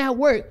put in that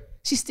work.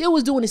 She still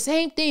was doing the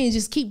same things,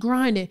 just keep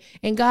grinding.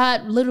 And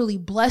God literally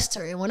blessed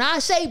her. And when I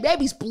say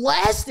baby's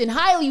blessed and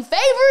highly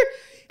favored,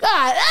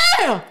 God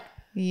damn.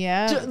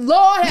 Yeah.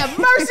 Lord have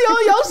mercy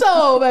on your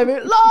soul, baby.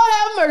 Lord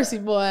have mercy,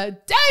 boy.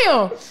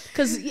 Damn.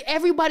 Because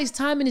everybody's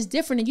timing is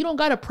different, and you don't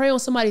gotta pray on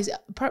somebody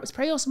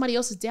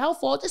else's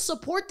downfall. Just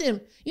support them.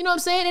 You know what I'm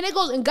saying?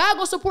 And God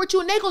gonna support you,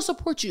 and they gonna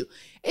support you.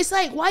 It's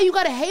like, why you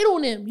gotta hate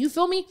on them? You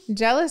feel me?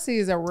 Jealousy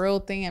is a real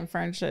thing in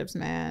friendships,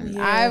 man.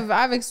 Yeah.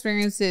 I've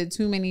experienced it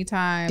too many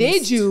times.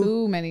 Did you?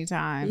 Too many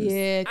times.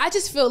 Yeah. I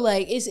just feel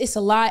like it's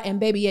a lot, and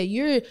baby,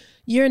 yeah,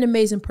 you're an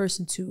amazing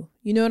person too.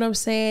 You know what I'm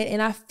saying?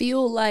 And I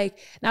feel like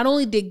not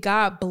only did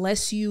God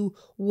bless you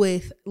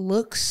with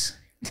looks,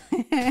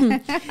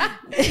 God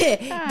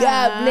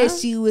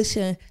bless you with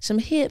some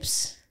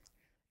hips.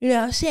 You know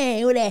what I'm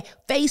saying? With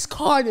that face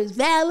card is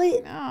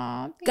valid.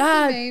 Oh,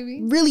 God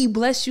baby. really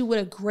bless you with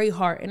a great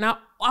heart. And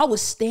I would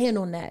stand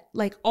on that,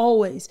 like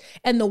always.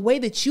 And the way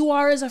that you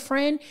are as a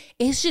friend,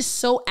 it's just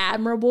so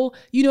admirable.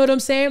 You know what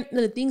I'm saying? And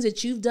the things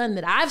that you've done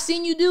that I've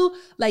seen you do,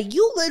 like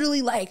you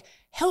literally like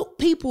help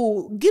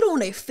people get on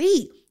their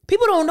feet.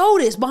 People don't know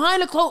this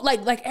behind the clothes.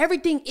 Like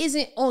everything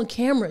isn't on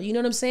camera. You know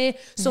what I'm saying?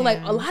 So like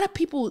a lot of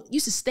people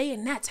used to stay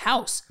in Nat's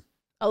house.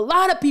 A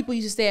lot of people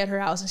used to stay at her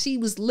house, and she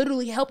was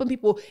literally helping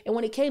people. And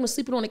when it came to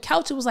sleeping on the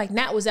couch, it was like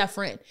Nat was that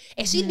friend.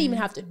 And she didn't even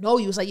have to know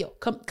you. It was like, yo,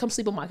 come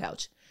sleep on my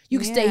couch. You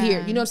can stay here.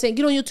 You know what I'm saying?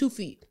 Get on your 2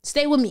 feet.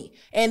 Stay with me.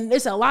 And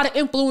there's a lot of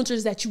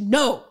influencers that you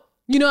know.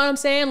 You know what I'm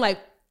saying? Like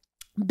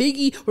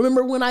Biggie,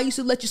 remember when I used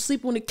to let you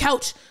sleep on the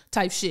couch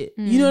type shit.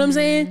 You know what I'm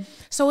saying?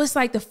 So it's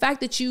like the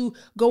fact that you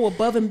go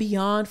above and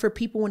beyond for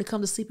people when it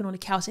comes to sleeping on the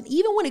couch. And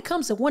even when it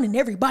comes to wanting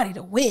everybody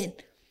to win.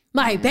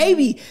 Like,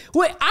 baby,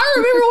 I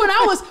remember when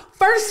I was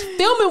first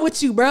filming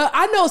with you, bro.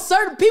 I know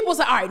certain people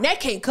say, all right, Nat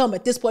can't come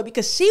at this point,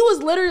 because she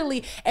was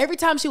literally, every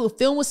time she would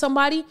film with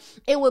somebody,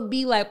 it would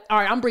be like, all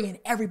right, I'm bringing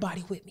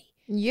everybody with me.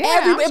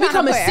 Yeah, it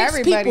becoming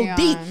 6 people on.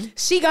 deep.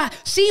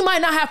 She might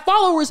not have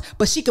followers,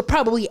 but she could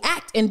probably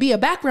act and be a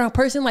background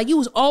person. Like, you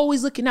was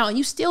always looking out, and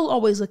you still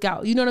always look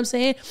out. You know what I'm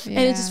saying? Yeah.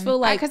 And it just feel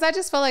like, because I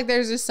just feel like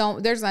there's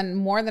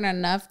more than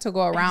enough to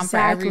go around for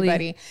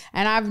everybody.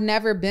 And I've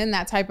never been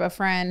that type of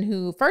friend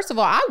who, first of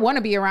all, I want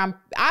to be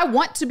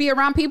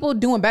around people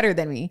doing better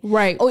than me.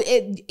 Right.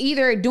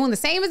 Either doing the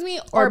same as me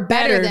or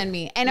better than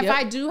me. And if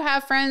I do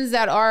have friends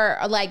that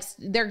are like,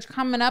 they're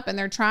coming up and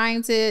they're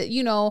trying to,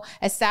 you know,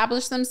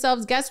 establish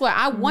themselves, guess what?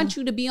 I want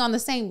you to be on the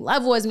same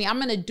level as me. I'm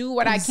going to do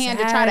what I can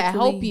to try to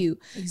help you.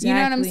 You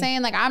know what I'm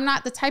saying? Like, I'm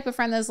not the type of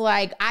friend that's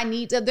like, I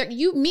need to,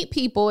 you meet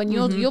people and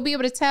you'll be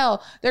able to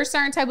tell there's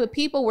certain type of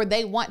people where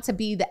they want to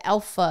be the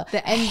alpha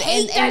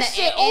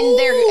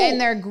in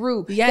their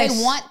group. Yes.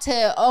 They want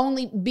to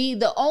only be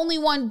the only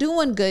one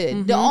doing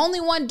good, the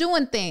only one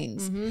doing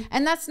things.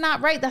 And that's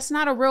not right. That's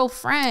not a real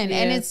friend. Yeah.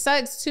 And it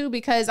sucks too,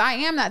 because I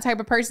am that type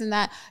of person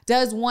that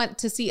does want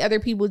to see other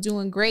people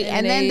doing great.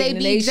 And then they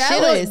be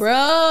jealous,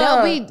 bro.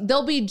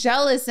 They'll be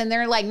jealous, and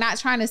they're like not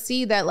trying to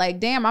see that,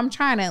 like, damn, I'm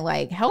trying to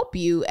like help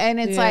you.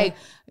 And it's like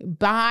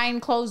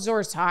behind closed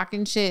doors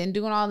talking shit and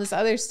doing all this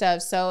other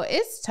stuff. So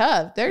it's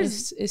tough.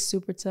 It's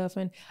super tough,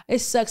 and it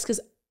sucks because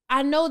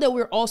I know that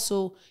we're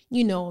also,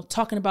 you know,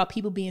 talking about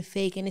people being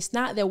fake, and it's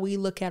not that we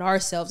look at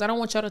ourselves. I don't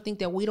want y'all to think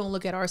that we don't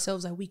look at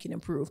ourselves like we can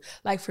improve.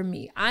 Like for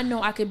me, I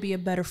know I could be a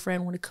better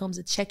friend when it comes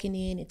to checking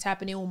in and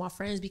tapping in with my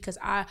friends because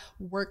I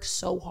work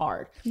so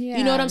hard. Yeah.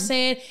 You know what I'm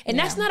saying? And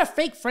that's not a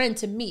fake friend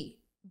to me.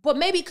 But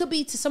maybe it could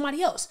be to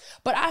somebody else.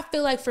 But I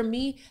feel like for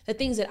me, the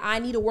things that I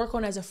need to work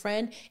on as a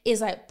friend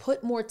is like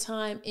put more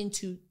time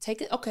into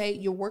okay,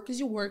 your work is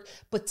your work,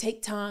 but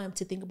take time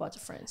to think about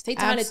your friends. Take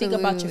time to think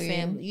about your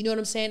family. You know what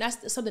I'm saying?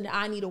 That's something that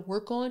I need to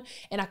work on,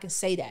 and I can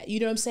say that. You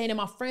know what I'm saying? And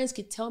my friends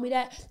can tell me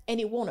that, and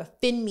it won't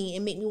offend me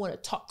and make me want to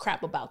talk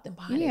crap about them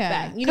behind their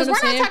back. You know what I'm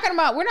saying?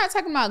 We're not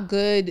talking about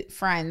good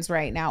friends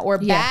right now or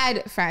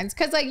bad friends.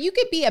 Because like you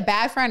could be a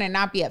bad friend and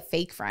not be a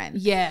fake friend.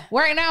 Yeah.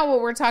 Right now,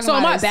 what we're talking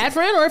about. So am I a bad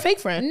friend or a fake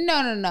friend?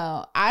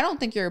 No. I don't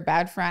think you're a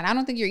bad friend. I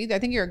don't think you're either. I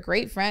think you're a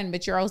great friend,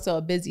 but you're also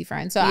a busy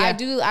friend. So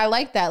I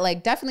like that.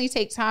 Like definitely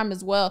take time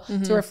as well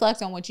to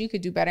reflect on what you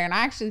could do better. And I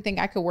actually think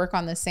I could work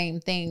on the same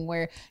thing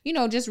where, you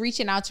know, just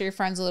reaching out to your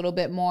friends a little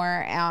bit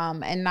more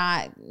and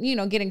not, you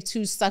know, getting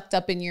too sucked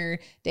up in your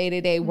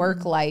day-to-day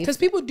work life. Because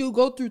people do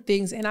go through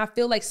things, and I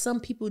feel like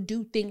some people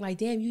do think like,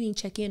 damn, you didn't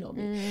check in on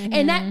me.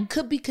 And that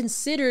could be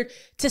considered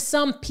to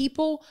some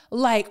people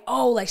like,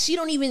 oh, like she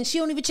don't even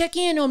check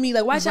in on me.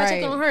 Like, why should I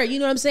check on her? You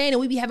know what I'm saying? And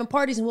we be having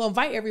parties and we'll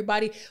invite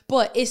everybody,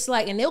 but it's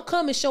like, and they'll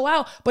come and show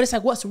out, but it's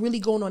like what's really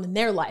going on in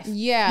their life.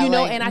 Yeah. You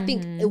know, like, and I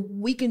think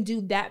we can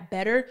do that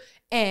better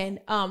and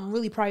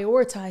really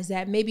prioritize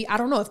that. Maybe, I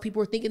don't know if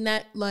people are thinking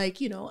that,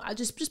 like, you know, I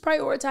just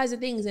prioritize the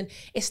things, and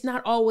it's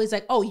not always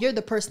like, oh, you're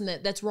the person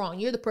that's wrong.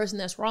 You're the person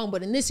that's wrong.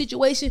 But in this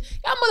situation,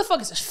 y'all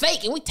motherfuckers is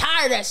fake, and we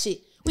tired of that shit.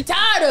 We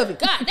tired of it.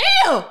 God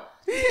damn.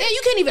 Damn,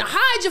 you can't even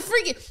hide your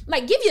freaking,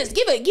 like, give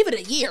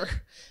it a year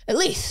at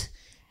least.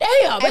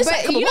 Damn, but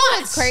like you know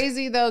what's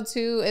crazy though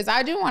too is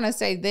I do want to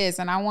say this,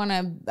 and I want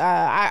to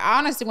I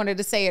honestly wanted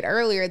to say it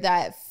earlier,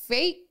 that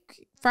fake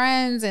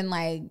friends and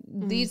like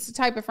these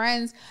type of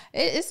friends,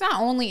 it's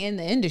not only in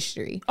the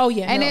industry. Oh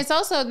yeah, and it's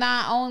also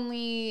not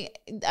only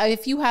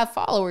if you have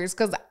followers,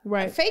 because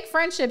fake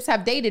friendships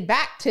have dated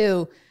back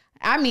to,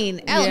 I mean,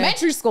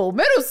 elementary school,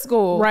 middle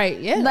school, right?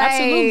 Yeah, like,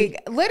 absolutely,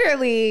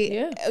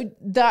 literally,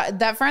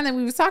 that friend that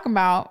we was talking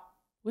about.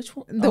 Which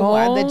one?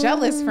 The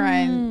jealous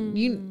friend.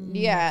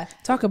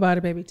 Talk about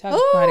it, baby. Talk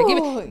about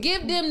it.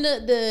 Give them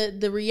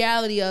the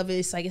reality of it.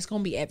 It's like it's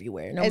gonna be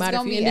everywhere. No matter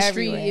if you're in the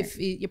street, if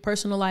your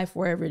personal life,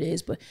 wherever it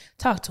is. But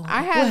talk to them.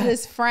 I have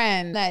this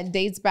friend that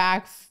dates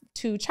back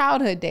to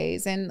childhood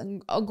days,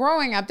 and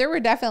growing up, there were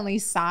definitely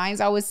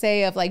signs, I would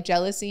say, of like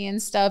jealousy and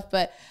stuff.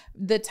 But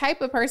the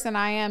type of person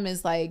I am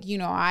is like, you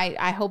know,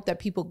 I hope that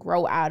people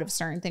grow out of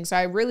certain things. So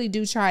I really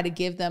do try to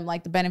give them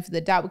like the benefit of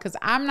the doubt, because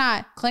I'm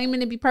not claiming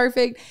to be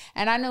perfect,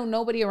 and I know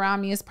nobody around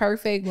me is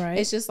perfect. Right.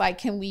 It's just like,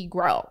 can we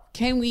grow?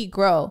 Can we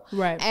grow?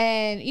 Right.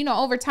 And, you know,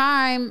 over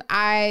time,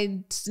 I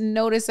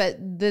noticed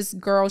that this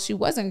girl, she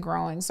wasn't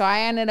growing. So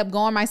I ended up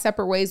going my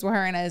separate ways with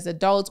her. And as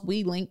adults,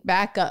 we linked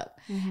back up.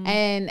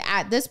 And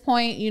at this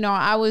point, you know,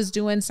 I was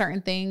doing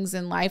certain things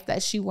in life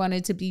that she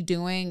wanted to be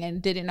doing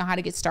and didn't know how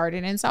to get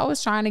started. And so I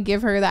was trying to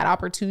give her that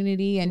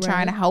opportunity and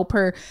trying to help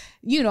her,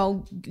 you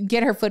know,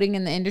 get her footing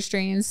in the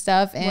industry and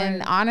stuff.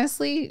 And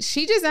honestly,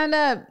 she just ended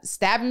up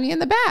stabbing me in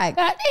the back.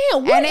 God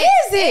damn, what is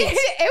it?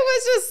 It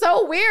was just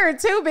so weird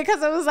too,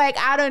 because it was like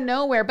out of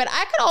nowhere. But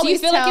I could always Do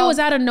you feel like it was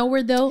out of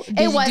nowhere though?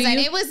 It wasn't.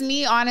 It was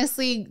me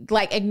honestly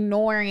like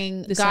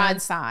ignoring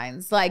God's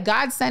signs. Like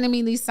God sending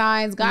me these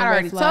signs. God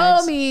already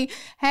told me,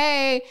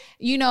 hey,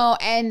 you know,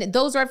 and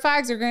those red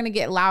flags are going to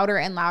get louder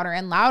and louder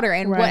and louder.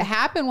 And what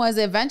happened was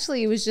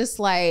eventually it was just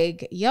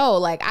like, yo,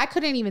 like I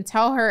couldn't even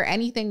tell her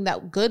anything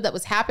that good that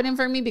was happening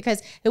for me,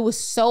 because it was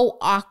so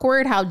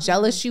awkward how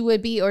jealous she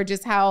would be, or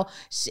just how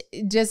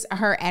just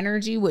her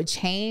energy would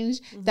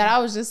change, that I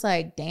was just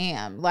like,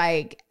 damn,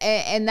 like,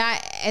 and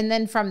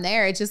then from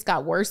there, it just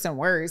got worse and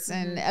worse.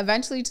 And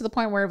eventually to the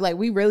point where like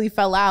we really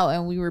fell out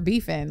and we were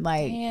beefing.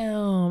 Like,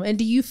 damn. And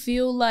do you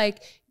feel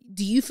like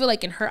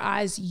in her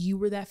eyes, you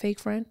were that fake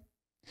friend?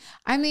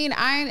 I mean,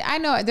 I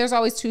know there's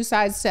always two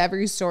sides to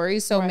every story.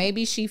 So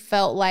maybe she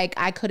felt like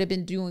I could have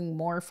been doing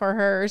more for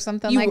her or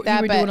something like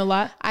that. You were doing a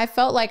lot? I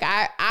felt like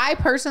I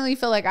personally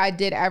feel like I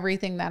did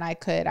everything that I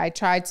could. I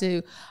tried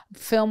to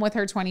film with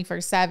her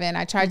 24/7.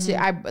 I tried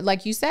to,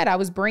 like you said, I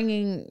was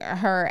bringing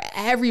her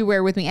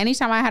everywhere with me.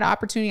 Anytime I had an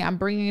opportunity, I'm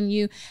bringing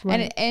you.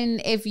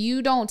 And if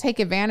you don't take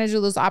advantage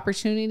of those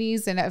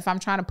opportunities, and if I'm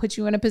trying to put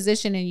you in a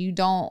position and you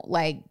don't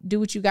like do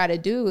what you got to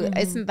do,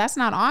 that's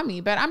not on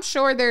me. But I'm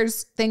sure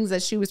there's things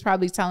that she was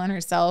probably telling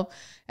herself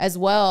as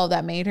well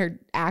that made her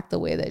act the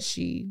way that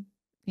she,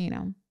 you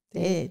know,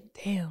 did.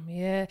 Damn,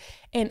 yeah.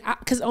 And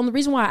because on the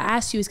reason why I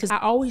asked you is because I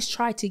always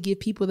try to give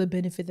people the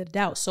benefit of the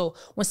doubt. So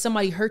when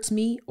somebody hurts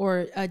me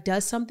or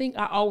does something,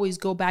 I always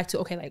go back to,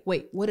 okay, like,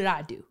 wait, what did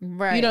I do?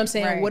 Right. You know what I'm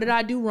saying? Right. What did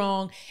I do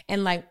wrong?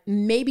 And like,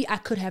 maybe I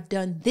could have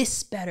done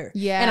this better.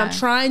 Yeah. And I'm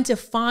trying to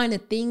find the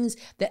things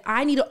that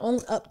I need to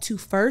own up to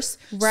first.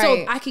 Right.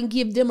 So I can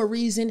give them a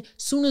reason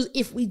soon as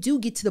if we do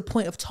get to the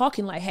point of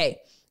talking like, hey,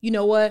 you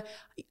know what?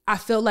 I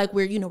feel like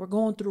we're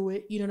going through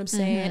it. You know what I'm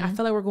saying? I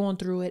feel like we're going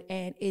through it,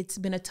 and it's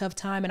been a tough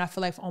time. And I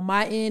feel like on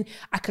my end,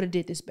 I could have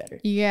did this better.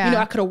 Yeah.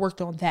 I could have worked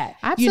on that.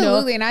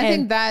 Absolutely. And I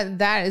think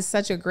that is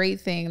such a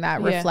great thing,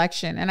 that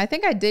reflection. And I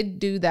think I did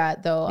do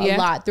that though a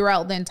lot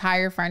throughout the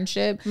entire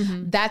friendship.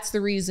 That's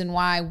the reason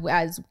why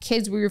as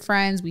kids we were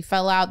friends, we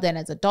fell out. Then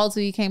as adults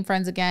we became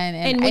friends again.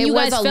 And when you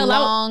guys fell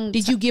out,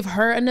 did you give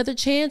her another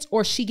chance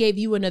or she gave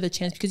you another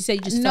chance? Because you said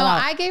you just fell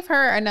out. No, I gave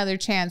her another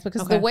chance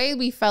because the way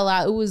we fell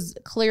out, it was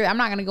clear. I'm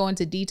not going to go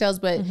into details,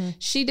 but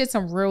she did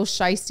some real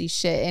shiesty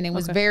shit, and it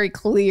was very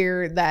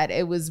clear that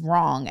it was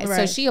wrong. And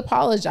so she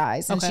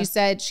apologized, and she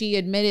said she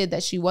admitted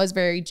that she was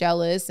very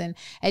jealous, and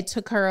it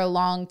took her a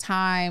long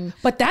time.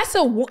 But that's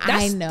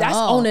owning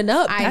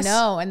up. I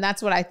know, and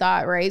that's what I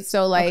thought, right?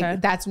 So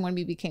like that's when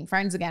we became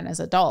friends again as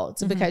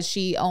adults because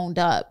she owned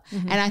up,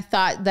 and I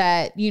thought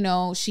that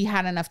she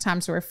had enough time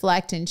to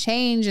reflect and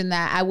change, and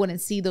that I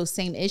wouldn't see those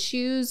same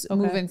issues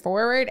moving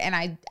forward, and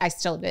I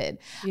still did.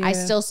 I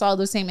still saw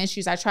those same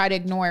issues. I tried to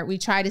ignore it. We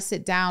tried to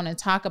sit down and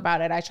talk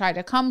about it. I tried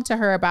to come to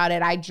her about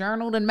it. I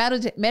journaled and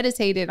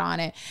meditated on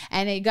it.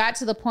 And it got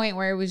to the point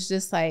where it was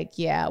just like,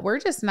 yeah, we're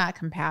just not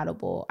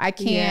compatible. I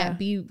can't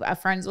be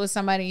friends with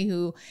somebody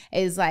who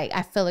is like,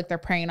 I feel like they're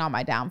preying on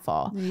my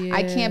downfall.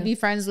 I can't be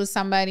friends with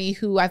somebody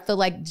who I feel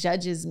like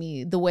judges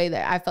me the way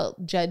that I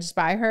felt judged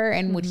by her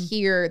and would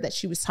hear that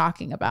she was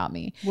talking about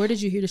me. Where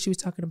did you hear that she was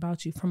talking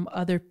about you? From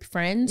other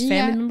friends,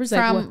 family members?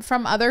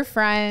 From other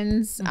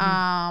friends.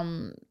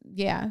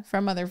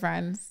 From other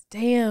friends.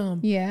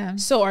 Damn. Yeah.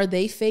 So are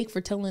they fake for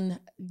telling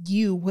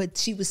you what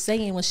she was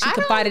saying when she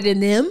confided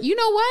in them? You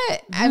know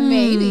what?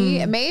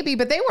 Maybe,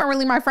 but they weren't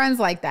really my friends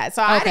like that.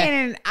 So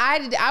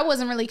I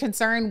wasn't really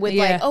concerned with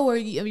like, oh, are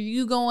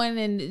you going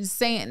and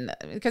saying,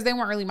 because they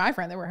weren't really my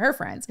friend. They were her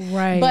friends.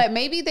 Right. But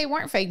maybe they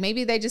weren't fake.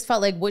 Maybe they just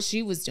felt like what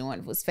she was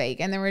doing was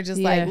fake. And they were just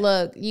like,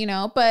 look,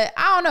 but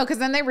I don't know. Cause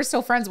then they were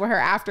still friends with her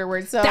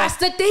afterwards. So that's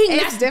the thing.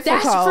 It's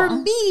difficult. That's for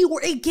me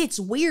where it gets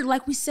weird.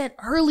 Like we said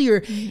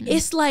earlier,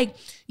 it's like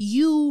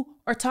you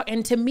are talking,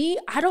 and to me,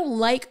 I don't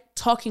like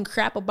talking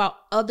crap about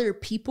other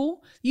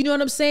people. You know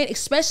what I'm saying?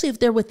 Especially if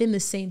they're within the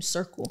same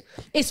circle.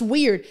 It's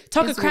weird.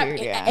 Talking crap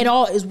at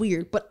all is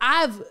weird. But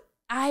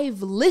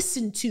I've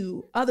listened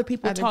to other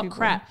people talk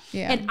crap.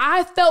 Yeah. And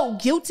I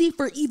felt guilty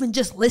for even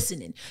just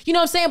listening. You know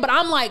what I'm saying? But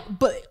I'm like,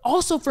 but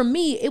also for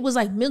me, it was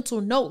like mental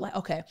note. Like,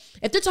 okay,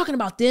 if they're talking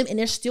about them and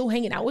they're still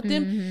hanging out with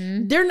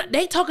them,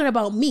 they talking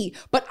about me.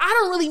 But I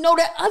don't really know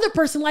that other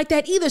person like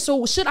that either.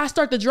 So should I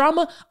start the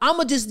drama?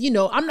 I'ma just,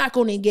 I'm not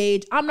gonna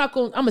engage. I'm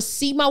gonna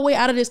see my way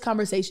out of this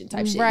conversation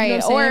type shit. Right. You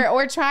know what I'm saying?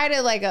 Or try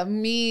to like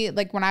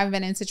like when I've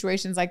been in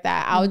situations like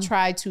that, I would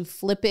try to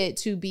flip it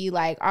to be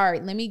like, all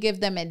right, let me give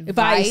them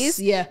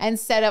advice. Yeah.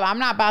 Instead of, I'm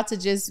not about to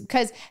just,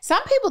 because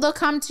some people, they'll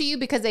come to you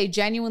because they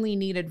genuinely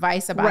need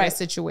advice about a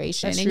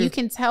situation. That's true. You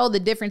can tell the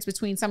difference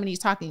between somebody who's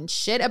talking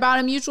shit about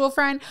a mutual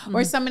friend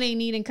or somebody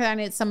needing kind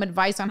of some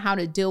advice on how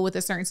to deal with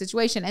a certain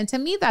situation. And to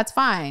me, that's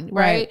fine.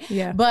 Right.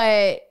 Yeah.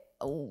 But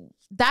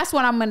that's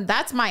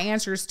my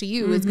answers to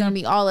you. It's going to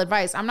be all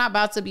advice. I'm not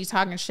about to be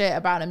talking shit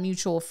about a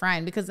mutual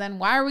friend, because then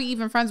why are we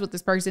even friends with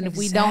this person if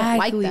we don't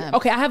like them?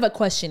 Okay. I have a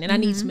question and I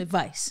need some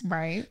advice.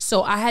 Right.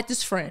 So I had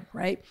this friend,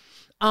 right?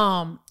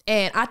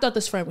 And I thought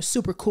this friend was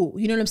super cool.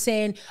 You know what I'm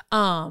saying?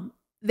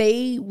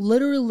 They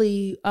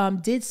literally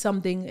did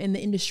something in the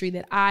industry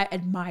that I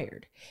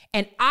admired.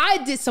 And I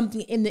did something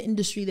in the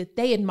industry that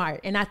they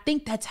admired. And I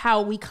think that's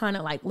how we kind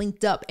of like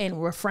linked up and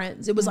were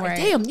friends. It was like,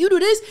 damn, you do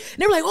this.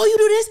 And they were like, oh, you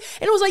do this.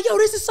 And it was like, yo,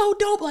 this is so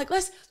dope. Like,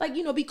 let's like,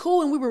 be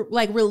cool. And we were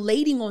like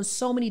relating on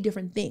so many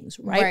different things.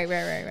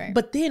 Right.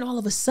 But then all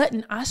of a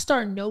sudden I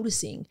started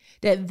noticing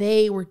that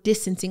they were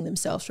distancing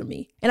themselves from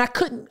me. And I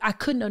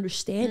couldn't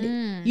understand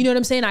it. You know what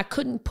I'm saying? I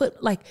couldn't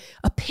put like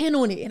a pin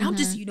on it. And I'm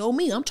just,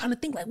 me, I'm trying to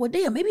think like, well,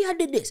 damn, maybe I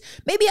did this.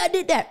 Maybe I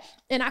did that.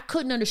 And I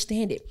couldn't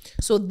understand it.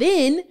 So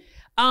then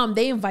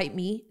they invite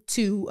me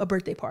to a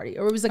birthday party,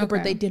 or it was like a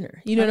birthday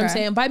dinner. You know what I'm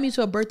saying? Invite me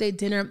to a birthday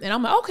dinner. And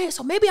I'm like, okay,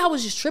 so maybe I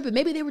was just tripping.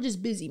 Maybe they were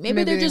just busy.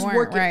 Maybe they're just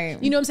working.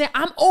 Right. You know what I'm saying?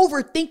 I'm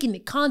overthinking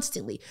it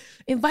constantly.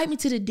 Invite me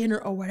to the dinner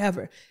or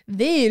whatever.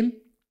 Then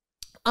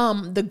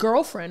the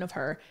girlfriend of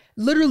her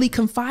literally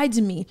confides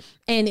in me,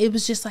 and it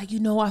was just like,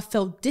 I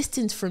felt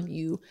distance from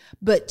you,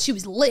 but she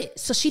was lit,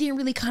 so she didn't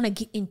really kind of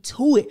get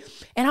into it.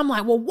 And I'm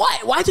like, well,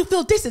 why'd you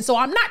feel distance? So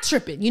I'm not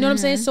tripping, you know what I'm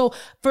saying? So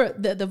for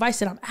the advice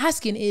that I'm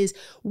asking is,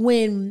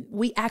 when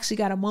we actually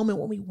got a moment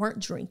when we weren't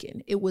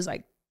drinking, it was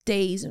like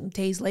days and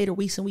days later,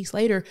 weeks and weeks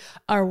later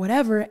or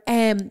whatever,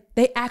 and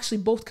they actually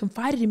both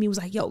confided in me, was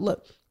like, yo,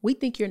 look, we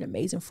think you're an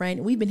amazing friend,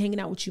 and we've been hanging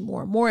out with you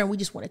more and more, and we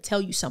just want to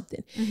tell you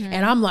something.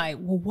 And I'm like,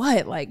 well,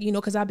 what? Like,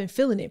 because I've been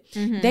feeling it.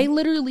 They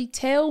literally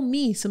tell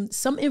me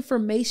some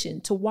information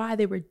to why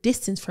they were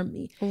distanced from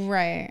me.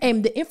 Right.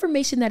 And the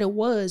information that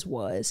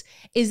it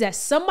is that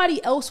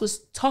somebody else was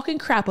talking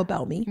crap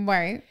about me.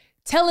 Right.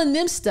 Telling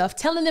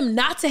them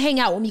not to hang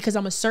out with me because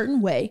I'm a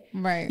certain way.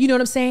 Right. You know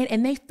what I'm saying?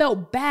 And they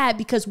felt bad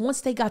because once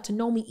they got to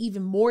know me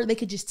even more, they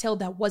could just tell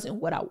that wasn't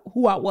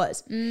who I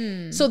was.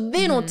 So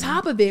then on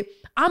top of it,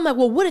 I'm like,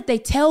 well, what did they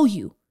tell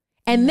you?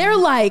 And they're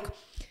like,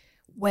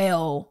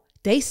 well,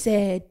 they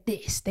said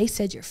this. They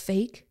said you're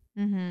fake.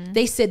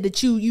 They said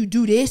that you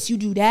do this, you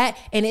do that.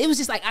 And it was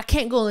just like, I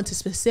can't go into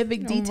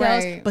specific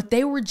details, but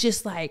they were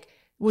just like,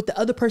 what the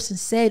other person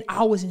said,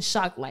 I was in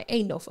shock. Like,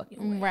 ain't no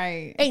fucking way.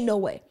 Right. Ain't no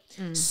way.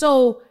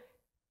 So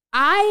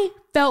I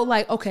felt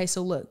like, okay,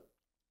 so look,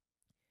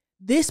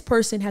 this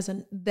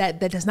person that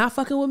does not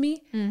fucking with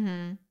me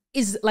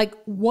is like,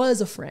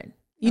 was a friend.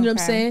 You know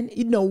what I'm saying?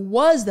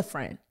 Was the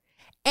friend.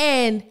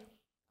 And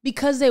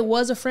because they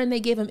was a friend, they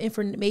gave him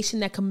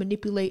information that can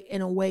manipulate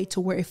in a way to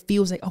where it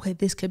feels like, okay,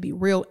 this could be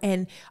real.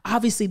 And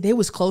obviously they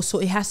was close, so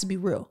it has to be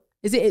real.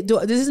 Does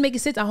this make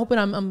sense? I'm hoping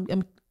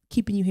I'm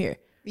keeping you here.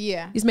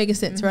 Yeah. It's making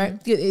sense, right?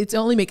 It's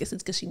only making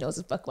sense because she knows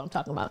the fuck what I'm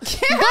talking about.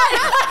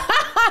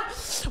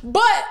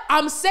 But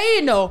I'm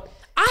saying though,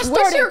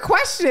 what's your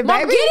question, baby?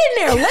 I'm getting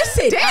there.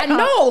 Listen, Damn. I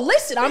know.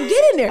 Listen, I'm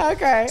getting there.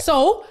 Okay.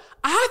 So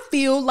I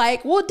feel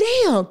like, well,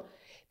 damn,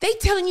 they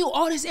telling you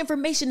all this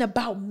information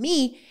about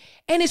me.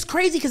 And it's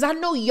crazy because I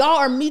know y'all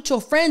are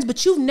mutual friends,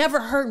 but you've never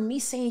heard me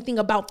say anything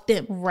about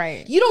them.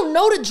 Right. You don't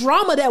know the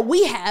drama that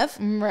we have.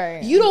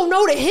 Right. You don't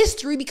know the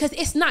history because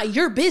it's not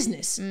your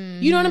business.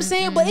 You know what I'm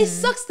saying? But it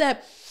sucks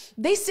that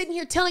they sitting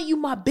here telling you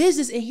my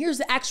business and here's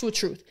the actual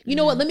truth. You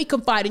know what? Let me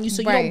confide in you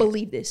so you don't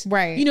believe this.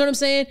 Right. You know what I'm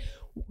saying?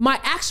 My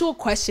actual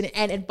question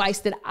and advice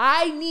that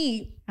I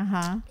need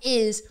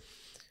is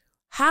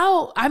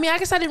how, I mean, I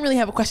guess I didn't really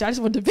have a question. I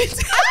just wanted to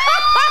vent.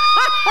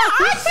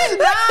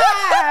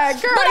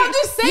 Girl, but I'm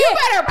just saying, you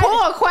better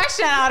pull a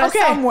question out of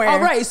somewhere. All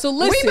right, so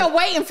listen. We've been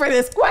waiting for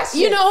this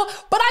question.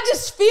 But I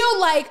just feel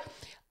like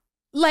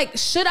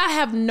should I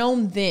have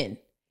known then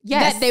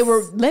that they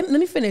were, let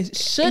me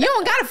finish. You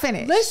don't gotta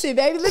finish. Listen,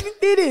 baby, let me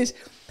finish.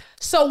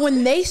 So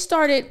when they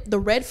started the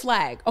red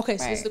flag, okay,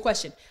 so this is the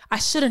question. I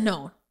should have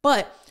known,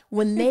 but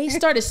when they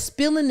started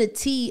spilling the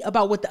tea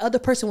about what the other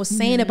person was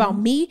saying about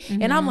me,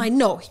 and I'm like,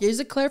 no,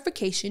 here's a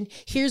clarification.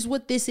 Here's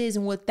what this is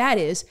and what that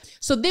is.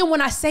 So then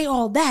when I say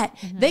all that,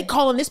 they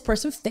calling this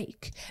person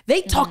fake.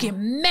 They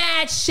talking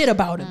mad shit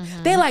about him.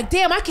 They like,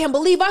 damn, I can't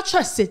believe I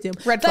trusted them.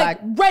 Red flag.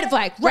 Red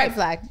flag. Red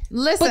flag.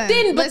 Listen.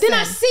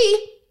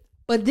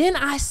 But then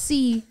I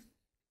see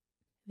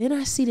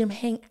them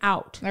hang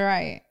out. All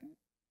right.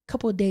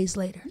 Couple of days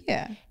later.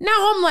 Yeah.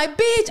 Now I'm like,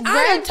 bitch,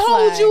 I done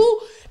told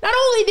you. Not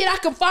only did I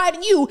confide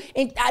in you,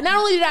 and not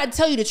only did I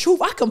tell you the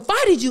truth, I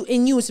confided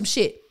in you in some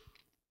shit.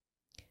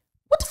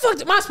 What the fuck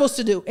am I supposed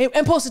to do? And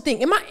supposed to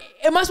think? Am I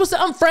supposed to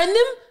unfriend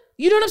them?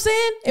 You know what I'm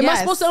saying? Am I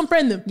supposed to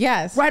unfriend them?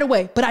 Yes. Right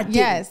away. But I didn't.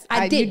 Yes.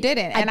 I did. You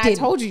didn't. And I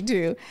told you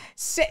to.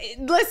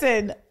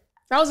 Listen.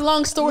 That was a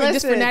long story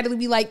just for Natalie to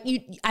be like,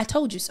 I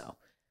told you so.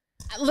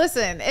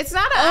 Listen, it's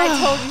not a I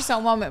told you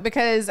so moment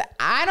because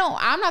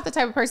I'm not the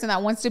type of person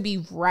that wants to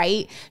be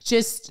right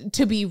just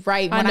to be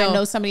right when I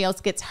know somebody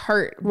else gets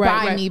hurt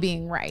by me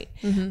being right.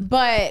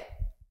 But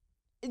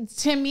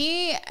to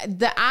me,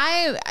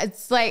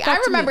 it's like, I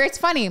remember, it's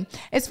funny.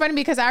 It's funny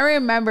because I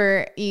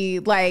remember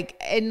like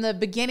in the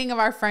beginning of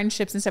our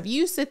friendships and stuff,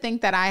 you used to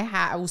think that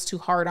I was too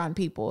hard on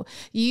people.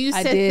 You used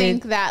to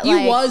think that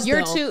like,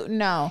 you're too,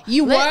 no.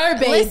 You were,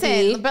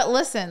 baby.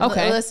 Listen,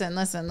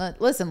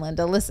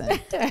 Linda, listen.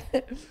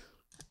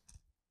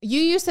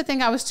 You used to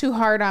think I was too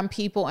hard on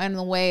people in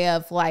the way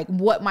of like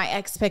what my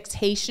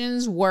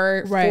expectations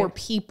were for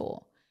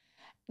people.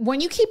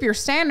 When you keep your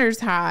standards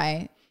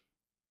high,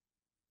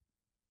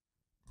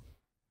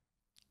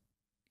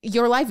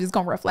 your life is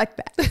going to reflect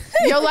that.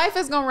 Your life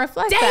is going to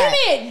reflect that.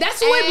 Damn it.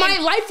 That's why my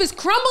life is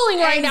crumbling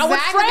right now with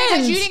friends.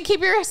 Because you didn't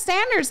keep your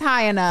standards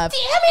high enough.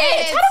 Damn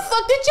it. How the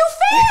fuck did you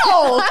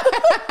fail?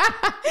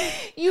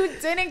 You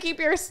didn't keep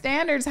your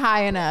standards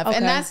high enough. Okay.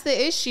 And that's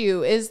the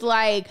issue is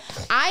like,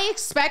 I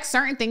expect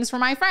certain things from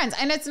my friends.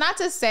 And it's not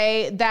to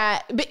say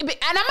that, and I'm going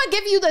to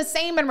give you the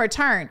same in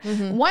return.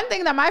 One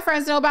thing that my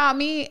friends know about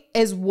me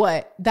is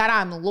what? That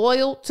I'm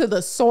loyal to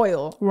the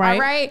soil. Right. All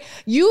right.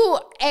 You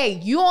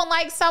don't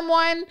like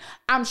someone,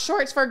 I'm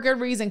sure it's for a good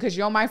reason because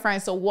you're my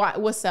friend. So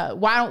what's up?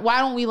 Why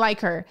don't we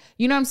like her?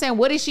 You know what I'm saying?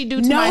 What did she do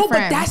to my friend? No,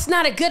 but that's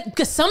not a good,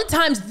 because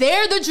sometimes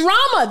they're the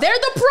drama. They're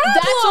the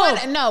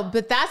problem.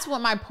 But that's what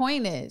my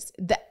point is.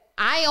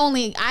 I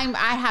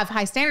have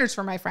high standards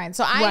for my friends.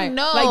 So I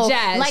know,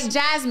 like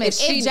Jasmine, if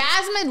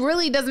Jasmine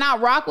really does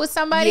not rock with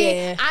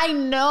somebody, I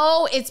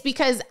know it's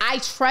because I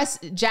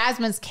trust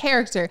Jasmine's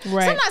character.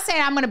 Right. So I'm not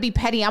saying I'm going to be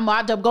petty. I'm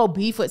about to go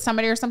beef with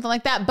somebody or something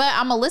like that, but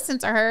I'm going to listen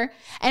to her.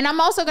 And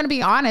I'm also going to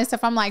be honest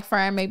if I'm like,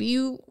 friend, maybe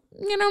you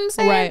know what I'm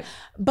saying? Right.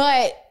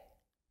 But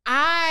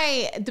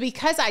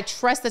because I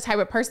trust the type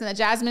of person that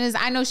Jasmine is,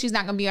 I know she's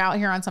not going to be out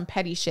here on some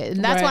petty shit.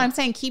 And that's what I'm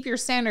saying. Keep your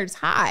standards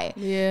high.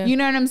 Yeah. You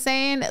know what I'm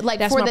saying? Like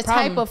that's for the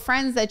type of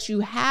friends that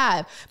you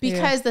have,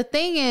 because the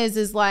thing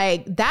is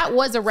like, that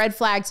was a red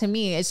flag to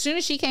me. As soon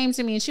as she came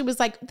to me and she was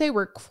like, they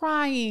were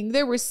crying.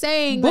 They were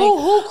saying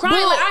boo-hoo,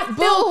 crying. Like, I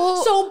feel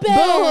so bad.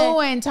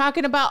 Boo-hoo, and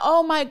talking about,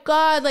 oh my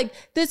God, like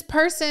this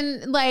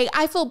person, like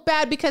I feel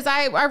bad because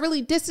I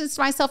really distanced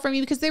myself from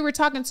you because they were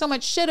talking so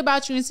much shit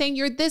about you and saying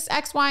you're this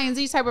X, Y, and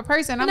Z type type of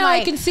person. I'm No,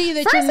 like, I can see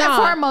that first you're and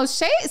not. foremost,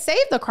 save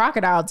the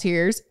crocodile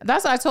tears.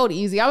 That's what I told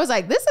Easy. I was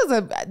like, this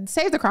is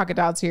save the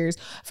crocodile tears.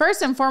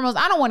 First and foremost,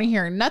 I don't want to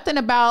hear nothing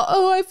about,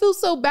 oh, I feel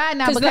so bad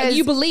now because like,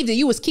 you believed that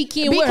you was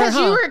kikiing with her,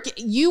 because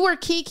you were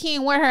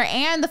kikiing with her,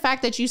 and the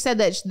fact that you said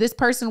that this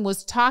person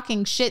was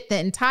talking shit the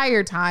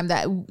entire time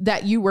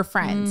that you were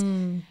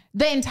friends.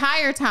 The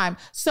entire time.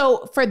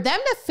 So for them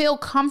to feel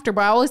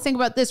comfortable, I always think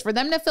about this, for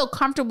them to feel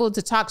comfortable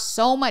to talk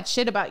so much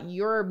shit about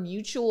your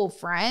mutual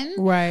friend.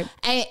 Right.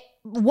 And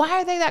why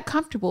are they that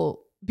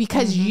comfortable?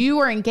 Because you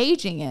were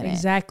engaging in it.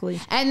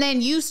 Exactly. And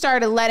then you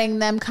started letting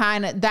them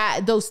kind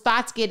of those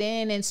thoughts get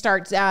in and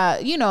start,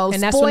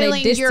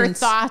 spoiling your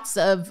thoughts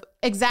of.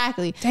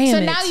 Exactly. Damn so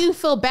it. now you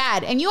feel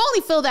bad, and you only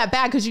feel that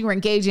bad because you were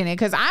engaging in it.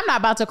 Because I'm not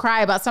about to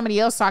cry about somebody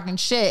else talking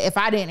shit if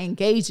I didn't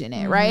engage in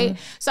it. Right.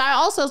 So I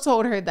also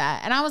told her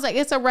that, and I was like,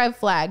 it's a red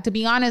flag. To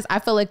be honest, I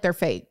feel like they're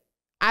fake.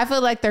 I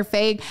feel like they're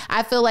fake.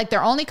 I feel like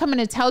they're only coming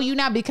to tell you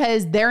now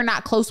because they're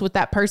not close with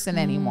that person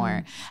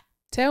anymore.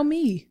 Tell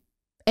me.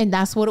 And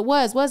that's what it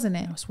was, wasn't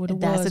it? That's what it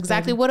was. That's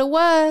exactly baby. what it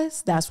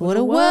was. That's what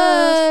it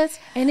was.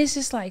 And it's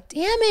just like,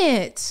 damn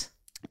it.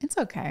 It's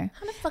okay.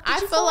 How the fuck I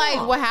did you feel fall?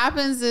 like what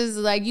happens is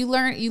like you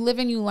live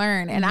and you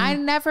learn. And I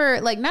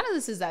never none of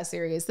this is that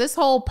serious. This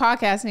whole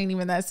podcast ain't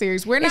even that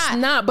serious. We're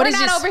not but we're it's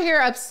not just, over here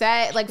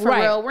upset, like for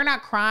right. real. We're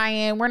not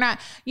crying. We're not,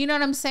 you know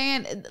what I'm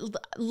saying?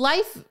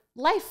 Life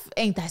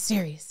ain't that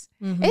serious.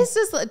 It's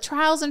just like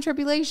trials and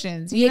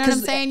tribulations. You know what I'm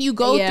saying? You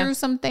go through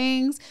some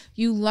things,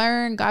 you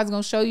learn, God's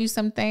going to show you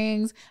some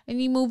things, and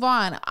you move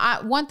on.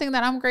 One thing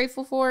that I'm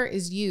grateful for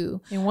is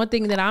you. And one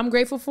thing that I'm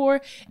grateful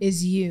for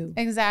is you.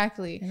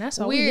 Exactly. And that's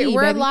all we're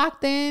baby.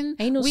 locked in.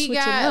 Ain't no switching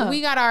up.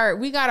 We got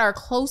our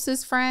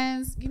closest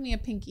friends. Give me a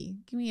pinky.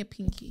 Give me a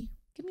pinky.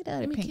 Give me the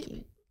other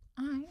pinky.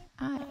 I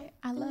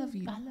love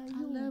you. I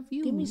love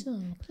you. Give me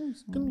some.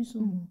 Please. Give me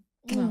some.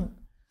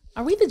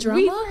 Are we the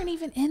drama? We weren't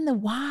even in the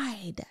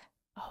wide.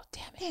 Oh,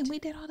 damn it. Man, we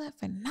did all that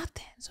for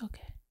nothing. It's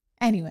okay.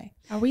 Anyway.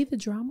 Are we the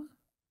drama?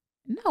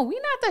 No, we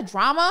not the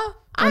drama.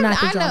 I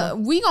know.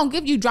 We gonna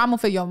give you drama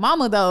for your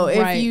mama though,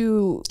 right. if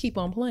you keep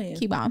on playing.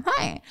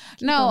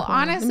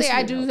 Honestly,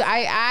 I do.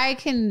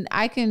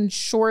 I can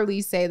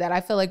surely say that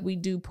I feel like we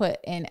do put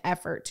in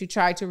effort to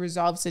try to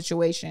resolve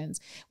situations.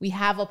 We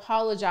have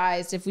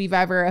apologized if we've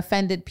ever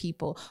offended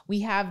people.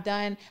 We have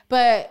done,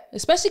 but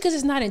especially because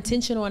it's not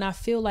intentional. And I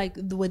feel like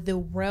with the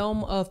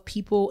realm of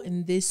people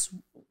in this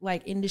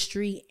like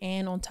industry,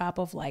 and on top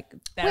of like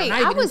that. Wait,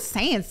 I was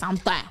saying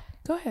something.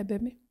 Go ahead,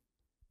 baby.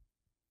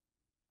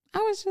 I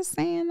was just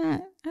saying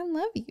that I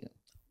love you.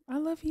 I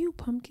love you,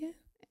 pumpkin.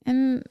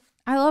 And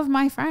I love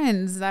my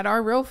friends that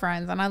are real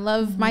friends, and I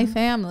love my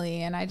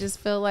family, and I just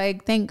feel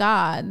like thank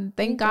God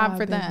for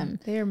baby. them.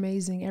 They're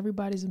amazing.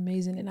 Everybody's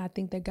amazing, and I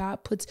think that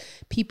God puts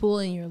people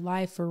in your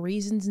life for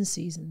reasons and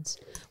seasons.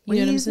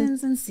 You know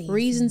what I'm saying?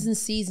 Reasons and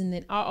seasons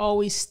that I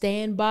always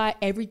stand by.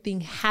 Everything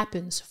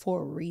happens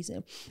for a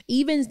reason.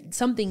 Even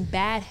something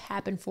bad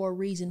happened for a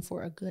reason,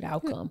 for a good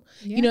outcome.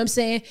 Yeah. You know what I'm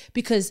saying?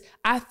 Because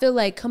I feel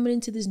like coming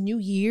into this new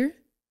year,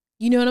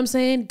 you know what I'm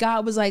saying?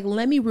 God was like,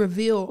 let me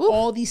reveal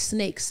all these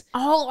snakes.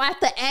 All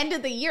at the end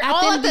of the year.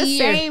 All at the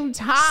same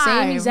time.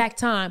 Same exact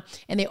time.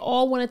 And they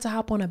all wanted to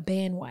hop on a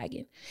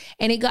bandwagon.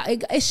 And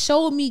it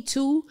showed me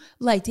too,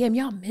 like, damn,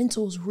 y'all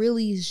mentals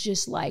really is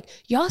just like,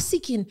 y'all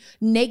seeking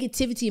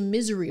negativity and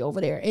misery over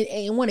there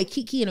and want to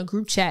kiki in a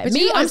group chat. But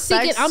I'm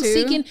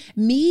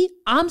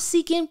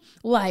seeking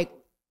like,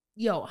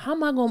 yo, how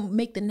am I gonna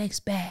make the next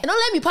bag? And don't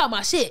let me pop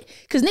my shit,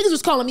 because niggas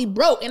was calling me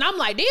broke, and I'm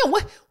like, damn,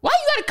 why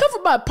you gotta cover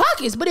my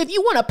pockets? But if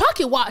you want a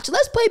pocket watch,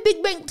 let's play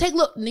Big Bang. Take a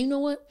look. And you know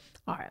what?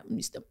 All right, let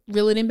me still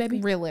reel it in,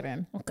 baby. Reel it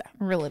in. Okay,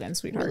 reel it in,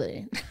 sweetheart. Reel it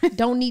in.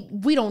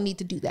 We don't need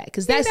to do that,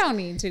 because that's don't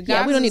need to.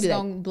 God, we don't need to do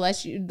that.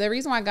 Bless you. The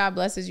reason why God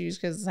blesses you is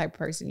because the type of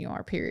person you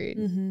are.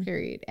 Period.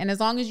 Period. And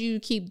as long as you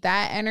keep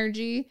that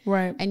energy,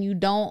 right, and you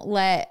don't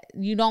let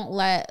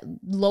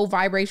low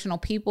vibrational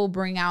people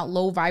bring out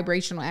low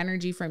vibrational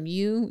energy from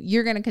you,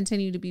 you're gonna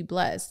continue to be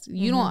blessed.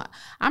 You don't.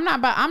 I'm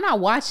not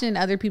watching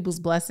other people's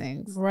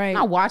blessings. Right. I'm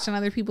not watching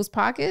other people's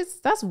pockets.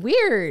 That's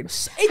weird.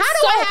 How do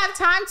I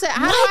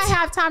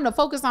have time to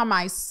focus on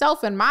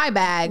myself and my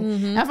bag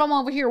if I'm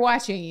over here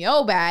watching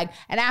your bag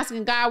and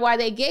asking God why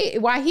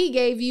he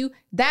gave you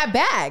that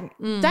bag?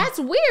 That's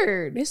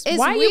weird.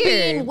 Why weird. You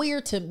being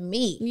weird to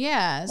me?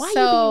 Yeah. Why you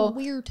being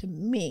weird to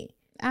me?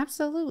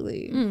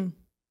 Absolutely.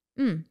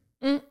 Maybe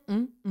I'm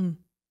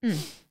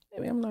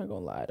not gonna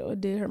lie though, it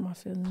did hurt my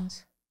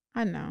feelings.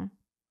 I know.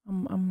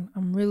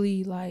 I'm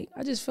really like,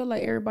 I just feel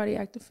like everybody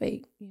acting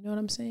fake. You know what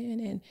I'm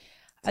saying? And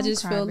I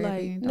just feel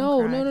like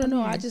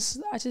no. I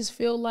just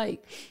feel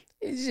like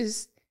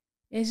it's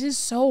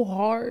just so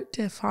hard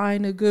to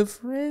find a good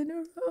friend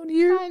around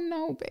here. I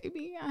know,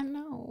 baby. I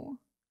know.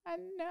 I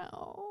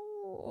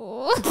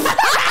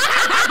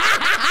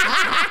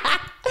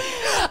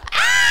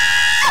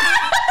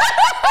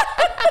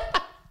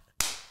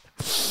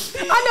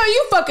know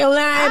you fucking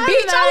lying,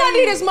 bitch. All I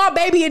need is my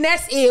baby and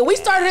that's it. We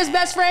started as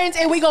best friends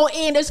and we gonna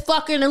end as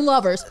fucking and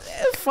lovers.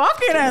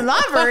 Fucking and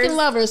lovers. Fucking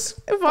lovers.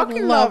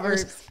 Fucking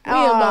lovers. We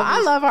are lovers.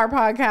 I love our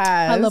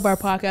podcast. I love our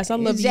podcast. I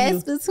love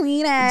Just you.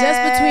 between us.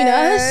 Just between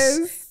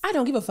us. I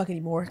don't give a fuck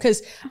anymore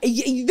because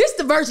this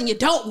the version you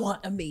don't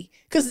want of me.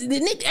 Because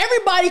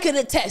everybody can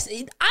attest. I don't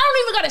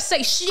even gotta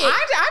say shit.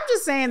 I'm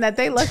just saying that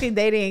they lucky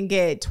they didn't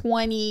get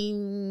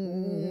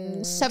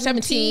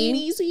 2017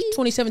 easy.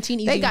 2017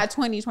 easy. They got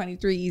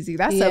 2023 easy.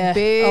 That's a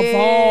big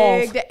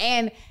evolve.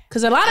 And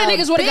because a lot of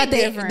niggas would have got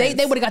difference.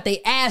 they would have got their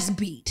ass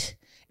beat.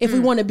 If we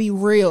want to be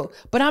real,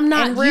 but I'm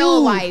not in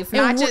real life,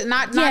 not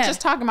not just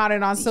talking about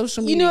it on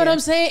social media. You know what I'm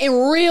saying? In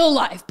real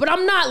life, but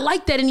I'm not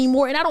like that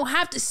anymore, and I don't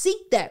have to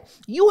seek that.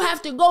 You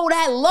have to go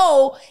that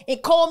low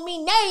and call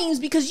me names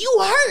because you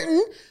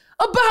hurting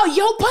about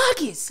your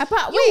pockets. You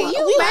mad?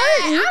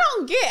 I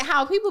don't get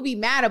how people be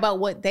mad about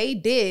what they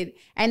did,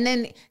 and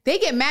then they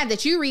get mad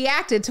that you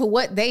reacted to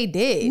what they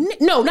did.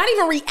 No, not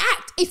even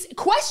react. It's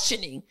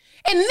questioning.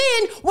 And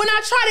then when I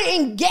try to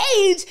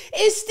engage,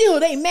 it's still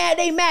they mad.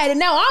 And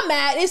now I'm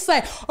mad. It's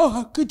like, oh,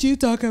 how could you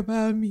talk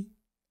about me?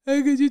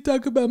 How could you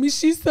talk about me?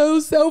 She's so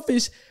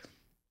selfish.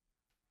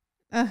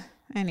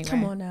 Anyway.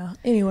 Come on now.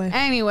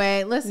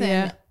 Anyway, listen.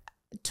 Yeah.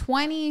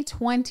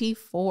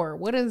 2024.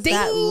 What does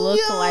that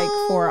look like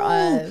for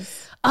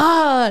us?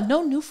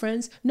 No new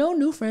friends. No,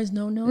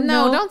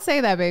 don't say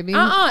that, baby.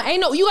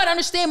 Ain't no. You gotta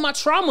understand my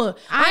trauma.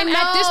 I'm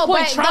at this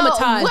point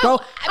traumatized, bro.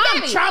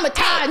 I'm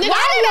traumatized. Nigga,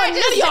 I don't want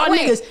none of y'all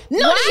niggas.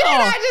 Why did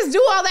I just do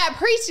all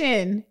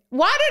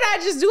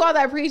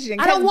that preaching?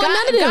 I don't want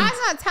none of them.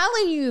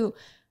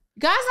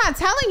 God's not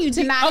telling you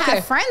to not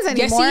have friends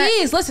anymore. Yes,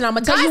 he is. Listen, I'm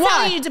gonna tell you why. God's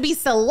telling you to be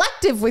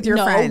selective with your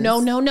friends. No.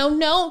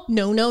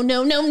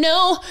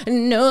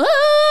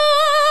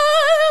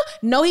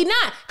 No, he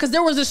not. Because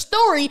there was a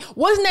story.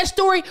 Wasn't that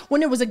story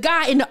when there was a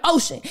guy in the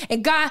ocean?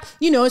 And guy,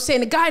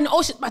 saying the guy in the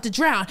ocean about to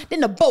drown.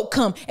 Then the boat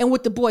come. And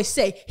what the boy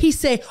say? He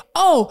say,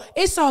 oh,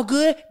 it's all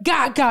good.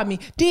 God got me.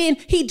 Then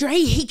he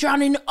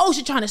drowned in the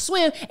ocean trying to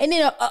swim. And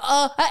then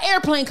an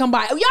airplane come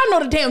by. Y'all know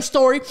the damn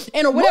story.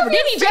 And or whatever.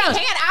 Then he drowns.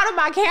 Hand out of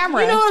my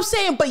camera. You know what I'm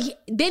saying? But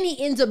then he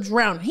ends up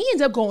drowning. He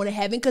ends up going to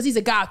heaven because he's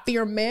a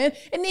God-fearing man.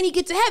 And then he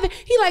gets to heaven.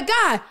 He like,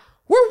 God,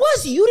 where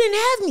was you? You didn't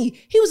have me.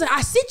 He was like,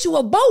 I sent you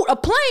a boat, a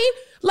plane.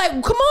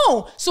 Like, come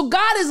on. So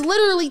God is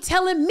literally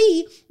telling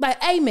me,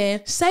 like, hey,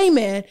 man,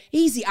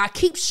 easy. I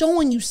keep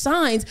showing you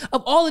signs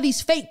of all of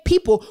these fake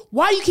people.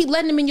 Why do you keep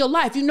letting them in your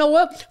life? You know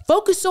what?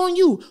 Focus on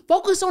you.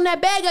 Focus on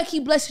that bag I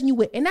keep blessing you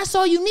with. And that's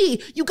all you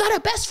need. You got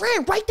a best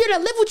friend right there that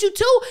live with you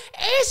too.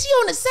 And she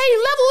on the same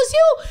level as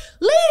you.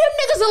 Leave them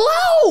niggas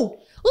alone.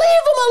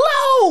 Leave them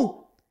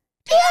alone.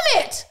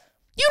 Damn it.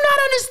 You not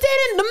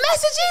understanding the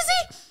message,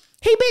 Easy?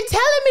 He been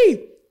telling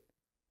me.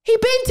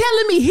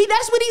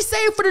 That's what he's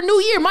saying for the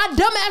new year. My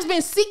dumb ass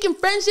been seeking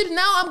friendships.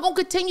 Now I'm going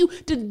to continue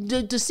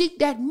to seek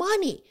that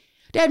money.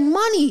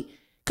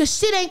 Because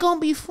shit ain't going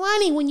to be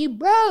funny when you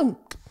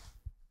broke.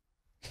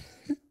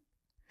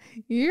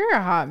 You're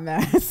a hot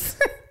mess.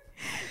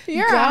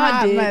 You're a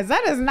hot mess.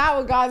 That is not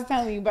what God's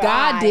telling you. But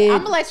God did. I'm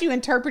going to let you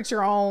interpret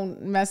your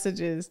own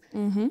messages.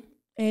 Mm-hmm.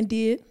 And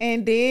did.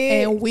 And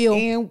will.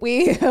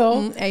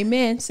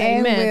 Amen. Say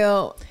and amen.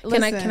 Will.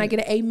 Listen, can I get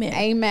an amen?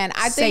 Amen.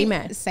 Say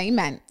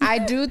amen. I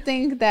do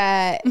think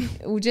that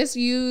we just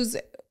use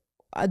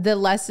the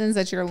lessons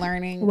that you're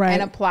learning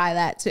and apply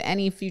that to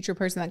any future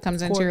person that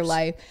comes into your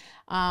life.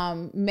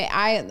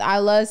 I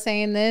love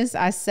saying this.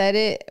 I said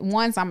it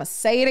once. I'm gonna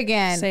say it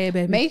again. Say it,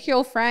 baby. Make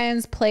your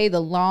friends play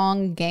the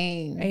long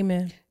game.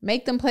 Amen.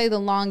 Make them play the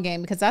long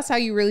game because that's how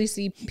you really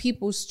see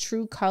people's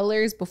true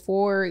colors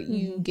before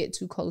you get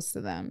too close to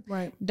them.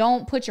 Right.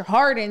 Don't put your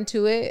heart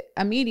into it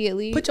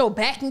immediately. Put your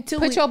back into it.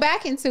 Put your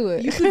back into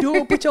it. You can do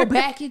it. Put your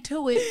back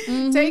into it.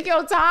 Mm-hmm. Take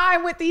your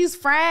time with these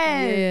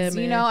friends.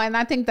 Yeah, you know, and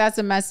I think that's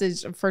a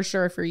message for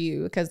sure for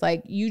you because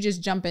like you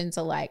just jump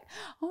into like,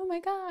 oh my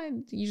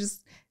God,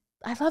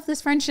 I love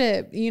this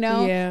friendship, you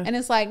know? Yeah. And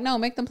it's like, no,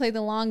 make them play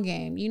the long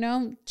game, you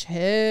know?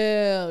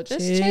 Chill. Just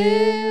chill.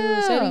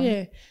 Say it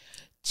again.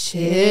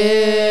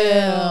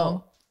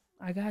 Chill.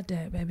 I got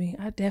that, baby.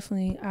 I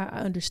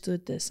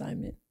understood the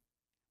assignment.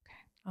 Okay.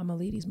 I'm going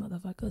to leave these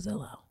motherfuckers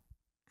alone.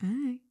 All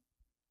right.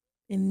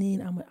 And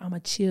then I'm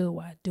going to chill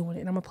while doing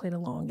it. And I'm going to play the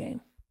long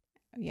game.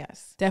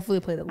 Yes.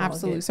 Definitely play the long game.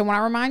 Absolutely. So when I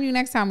remind you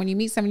next time when you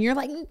meet someone, you're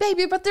like,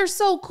 baby, but they're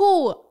so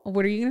cool.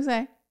 What are you going to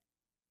say?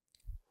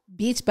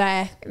 Bitch,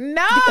 bye.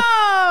 No.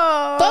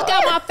 Fuck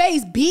out my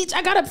face, bitch.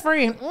 I got a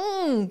friend.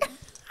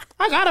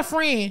 I got a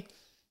friend.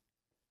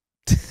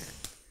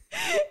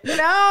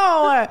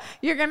 No.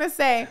 You're going to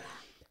say,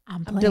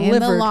 I'm playing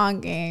the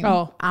long game.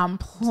 Oh. I'm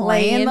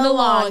playing the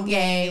long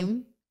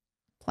game.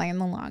 Playing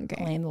the long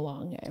game. Playing the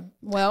long game.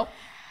 Well.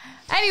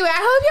 Anyway, I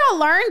hope y'all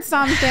learned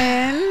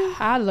something.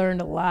 I learned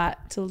a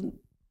lot to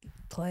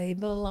play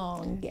the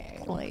long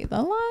game. Play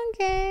the long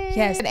game.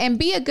 Yes. And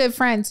be a good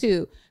friend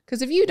too.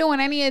 Because if you're doing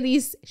any of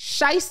these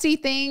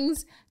shysty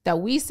things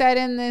that we said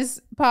in this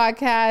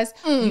podcast,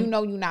 you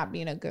know you're not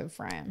being a good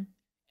friend.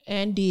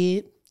 And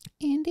did.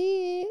 And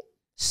did.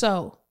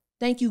 So,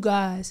 thank you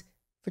guys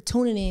for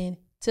tuning in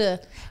to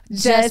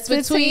Just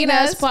Between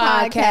Us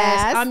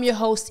podcast. I'm your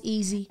host,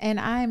 Easy. And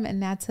I'm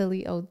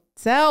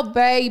natalie.odell,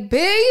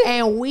 baby.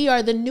 And we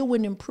are the new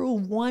and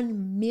improved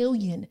 1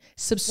 million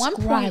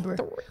subscriber.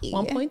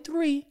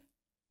 1.3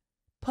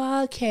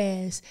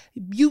 podcasts,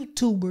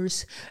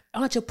 YouTubers,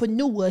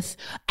 entrepreneurs,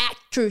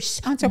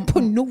 actors,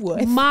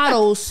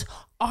 models,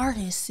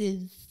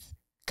 artists.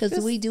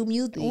 Because we do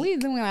music. We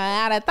doing a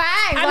lot of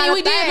things.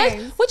 We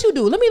did. What you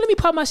do? Let me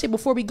pop my shit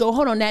before we go.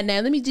 Hold on that now.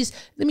 Let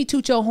me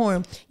toot your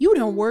horn. You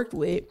done worked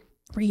with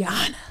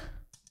Rihanna.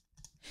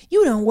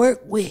 You done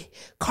worked with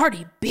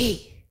Cardi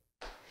B.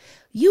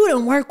 You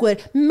done worked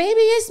with maybe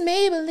it's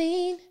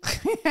Maybelline.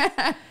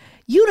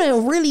 You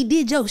done really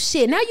did your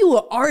shit. Now you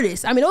an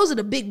artist. I mean, those are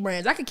the big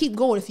brands. I could keep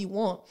going if you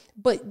want.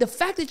 But the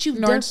fact that you've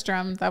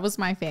Nordstrom, that was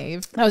my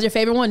fave. That was your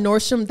favorite one?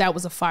 Nordstrom, that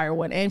was a fire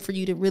one. And for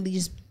you to really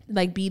just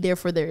like be there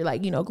for their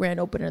grand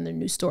opening in their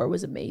new store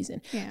was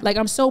amazing. Yeah. Like,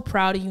 I'm so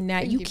proud of you,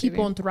 Nat. You keep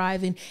on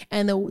thriving,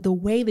 and the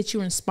way that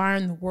you're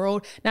inspiring the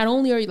world. Not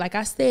only are you, like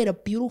I said, a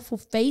beautiful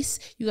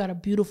face, you got a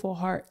beautiful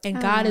heart, and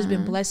God has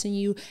been blessing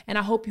you. And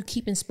I hope you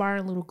keep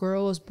inspiring little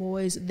girls,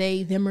 boys,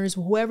 they, themers,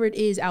 whoever it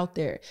is out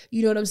there.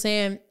 You know what I'm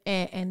saying?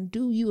 And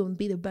do you and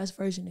be the best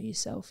version of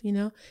yourself. You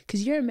know,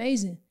 because you're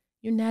amazing.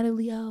 You're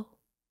Natalie O.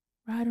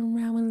 Riding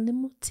around with a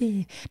limo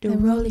 10, the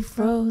rollie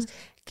froze.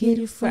 Get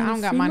it from I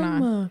don't got mine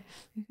on.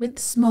 With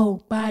the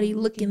smoke, body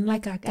looking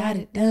like I got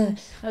it done.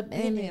 I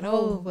bend it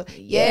over.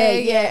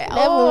 Yeah.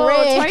 Level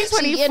red.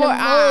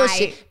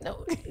 2024.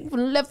 No,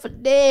 even left for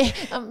dead.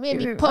 I'm in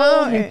the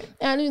pole.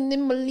 I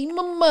didn't believe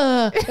my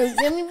mama.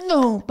 Let me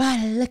know.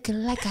 Body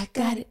looking like I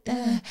got it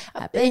done.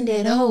 I bend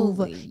it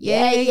over.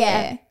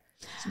 Yeah.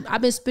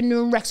 I've been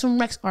spinning racks on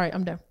racks. All right,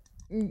 I'm done.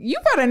 You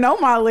better know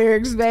my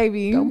lyrics,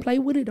 baby. Don't play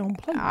with it.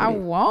 I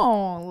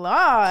won't,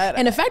 Lord.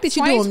 And the fact that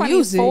you're doing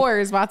music. 2024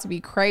 is about to be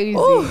crazy.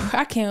 Ooh,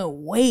 I can't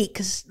wait.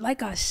 Because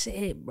like I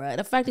said, bro,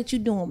 the fact that you're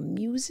doing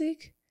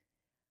music,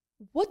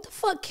 what the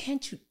fuck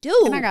can't you do?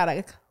 And I got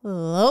a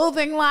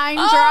clothing line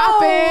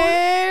dropping.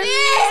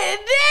 Yeah,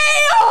 damn.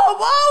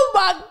 Oh,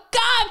 my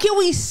God. Can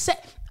we say?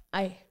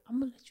 I'm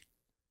going to let you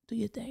do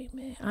your thing,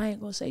 man. I ain't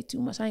going to say too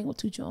much. I ain't going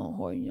to toot your own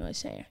horn. You know what I'm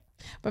saying?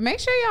 But make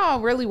sure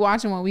y'all really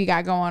watching what we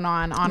got going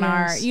on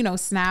our,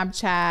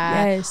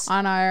 Snapchat,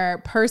 on our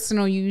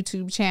personal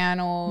YouTube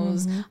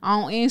channels,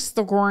 on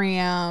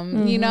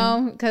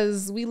Instagram,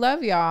 because we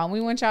love y'all.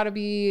 We want y'all to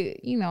be,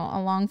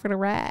 along for the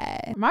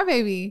ride. My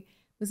baby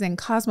was in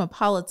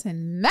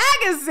Cosmopolitan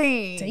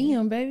magazine.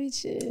 Damn, baby,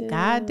 chill.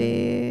 God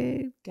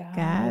did.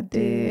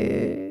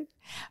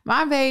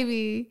 My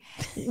baby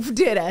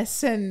did a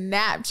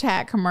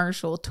Snapchat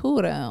commercial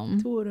to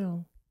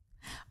them.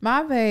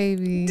 My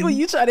baby. Do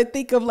you try to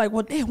think of like,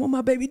 well, damn, what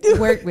my baby do?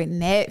 Work with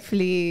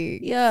Netflix.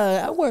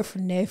 Yeah, I work for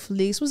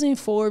Netflix. Was in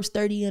Forbes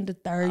 30 under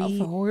 30.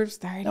 Forbes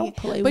 30. Don't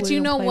play but with you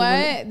know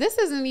what? This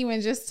isn't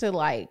even just to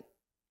like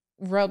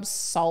rub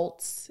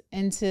salt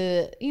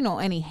into,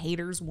 any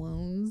haters'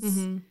 wounds.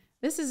 Mm-hmm.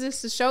 This is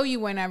just to show you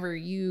whenever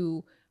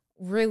you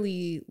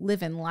really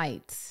live in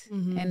light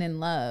and in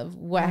love,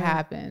 what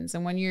happens.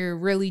 And when you're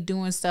really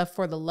doing stuff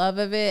for the love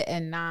of it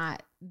and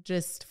not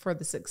just for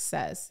the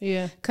success.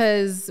 Yeah.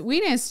 Because we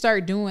didn't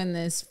start doing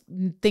this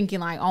thinking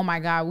like, oh my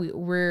God,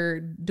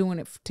 we're doing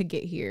it to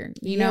get here.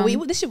 You know,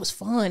 this shit was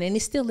fun, and it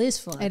still is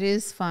fun. It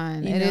is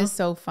fun. It is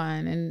so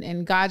fun.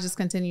 And God just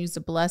continues to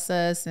bless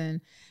us,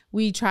 and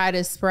we try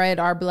to spread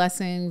our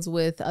blessings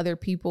with other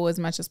people as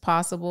much as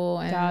possible.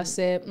 And God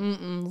said,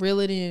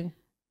 reel it in.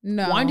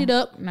 No. Wind it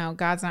up. No,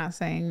 God's not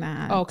saying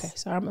that. Okay.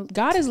 So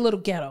God is a little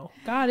ghetto.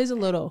 God is a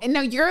little.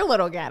 No, you're a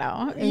little ghetto.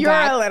 A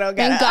little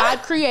ghetto. And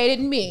God created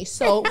me.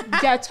 So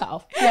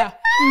ghetto. Yeah.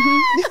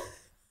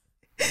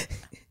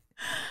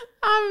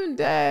 I'm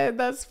dead.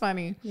 That's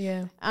funny.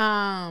 Yeah.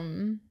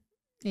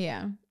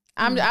 Yeah.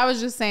 I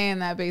was just saying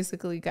that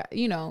basically,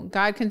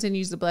 God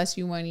continues to bless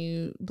you when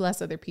you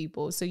bless other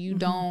people. So you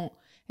don't,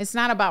 it's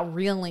not about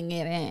reeling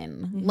it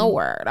in,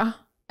 Lord.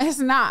 It's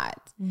not.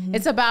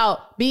 It's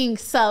about being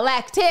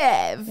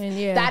selective.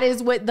 And that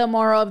is what the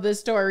moral of the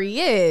story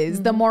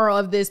is. The moral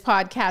of this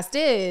podcast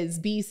is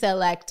be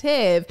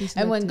selective.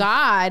 And when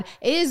God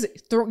is,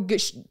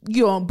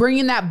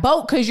 bringing that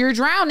boat because you're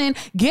drowning,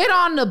 get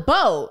on the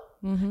boat.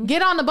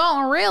 Get on the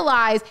boat and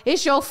realize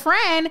it's your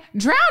friend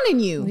drowning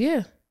you.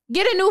 Yeah.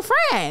 Get a new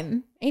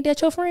friend. Ain't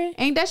that your friend?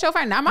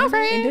 Not my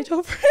friend. Ain't that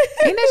your friend?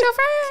 Ain't that your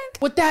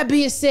friend? With that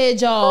being said,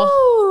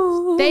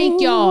 y'all,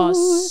 thank y'all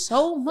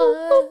so much.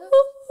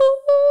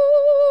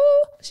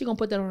 She gonna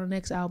put that on the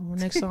next album,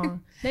 next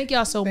song. Thank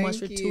y'all so much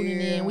for tuning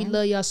in. We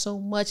love y'all so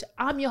much.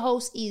 I'm your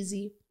host,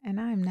 Easy. And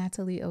I'm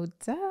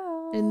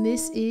natalie.odell. And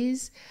this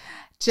is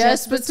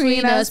Just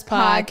Between Us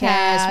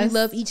podcast. We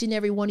love each and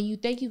every one of you.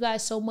 Thank you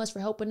guys so much for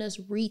helping us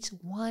reach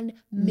 1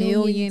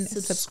 million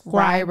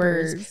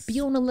subscribers. Be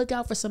on the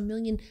lookout for some $1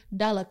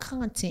 million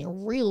content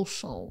real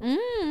soon.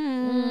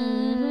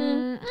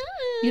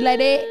 You like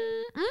that?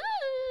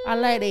 I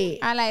like that.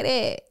 I like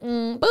that.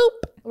 Boop.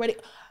 Ready?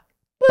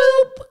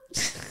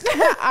 Boop.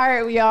 All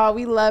right, y'all.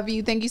 We love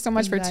you. Thank you so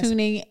much for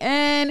tuning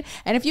in.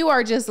 And if you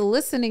are just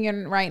listening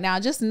in right now,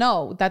 just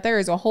know that there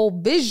is a whole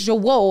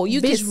visual.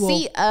 You can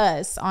see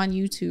us on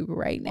YouTube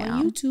right now.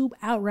 On YouTube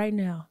out right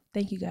now.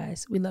 Thank you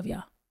guys. We love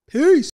y'all. Peace.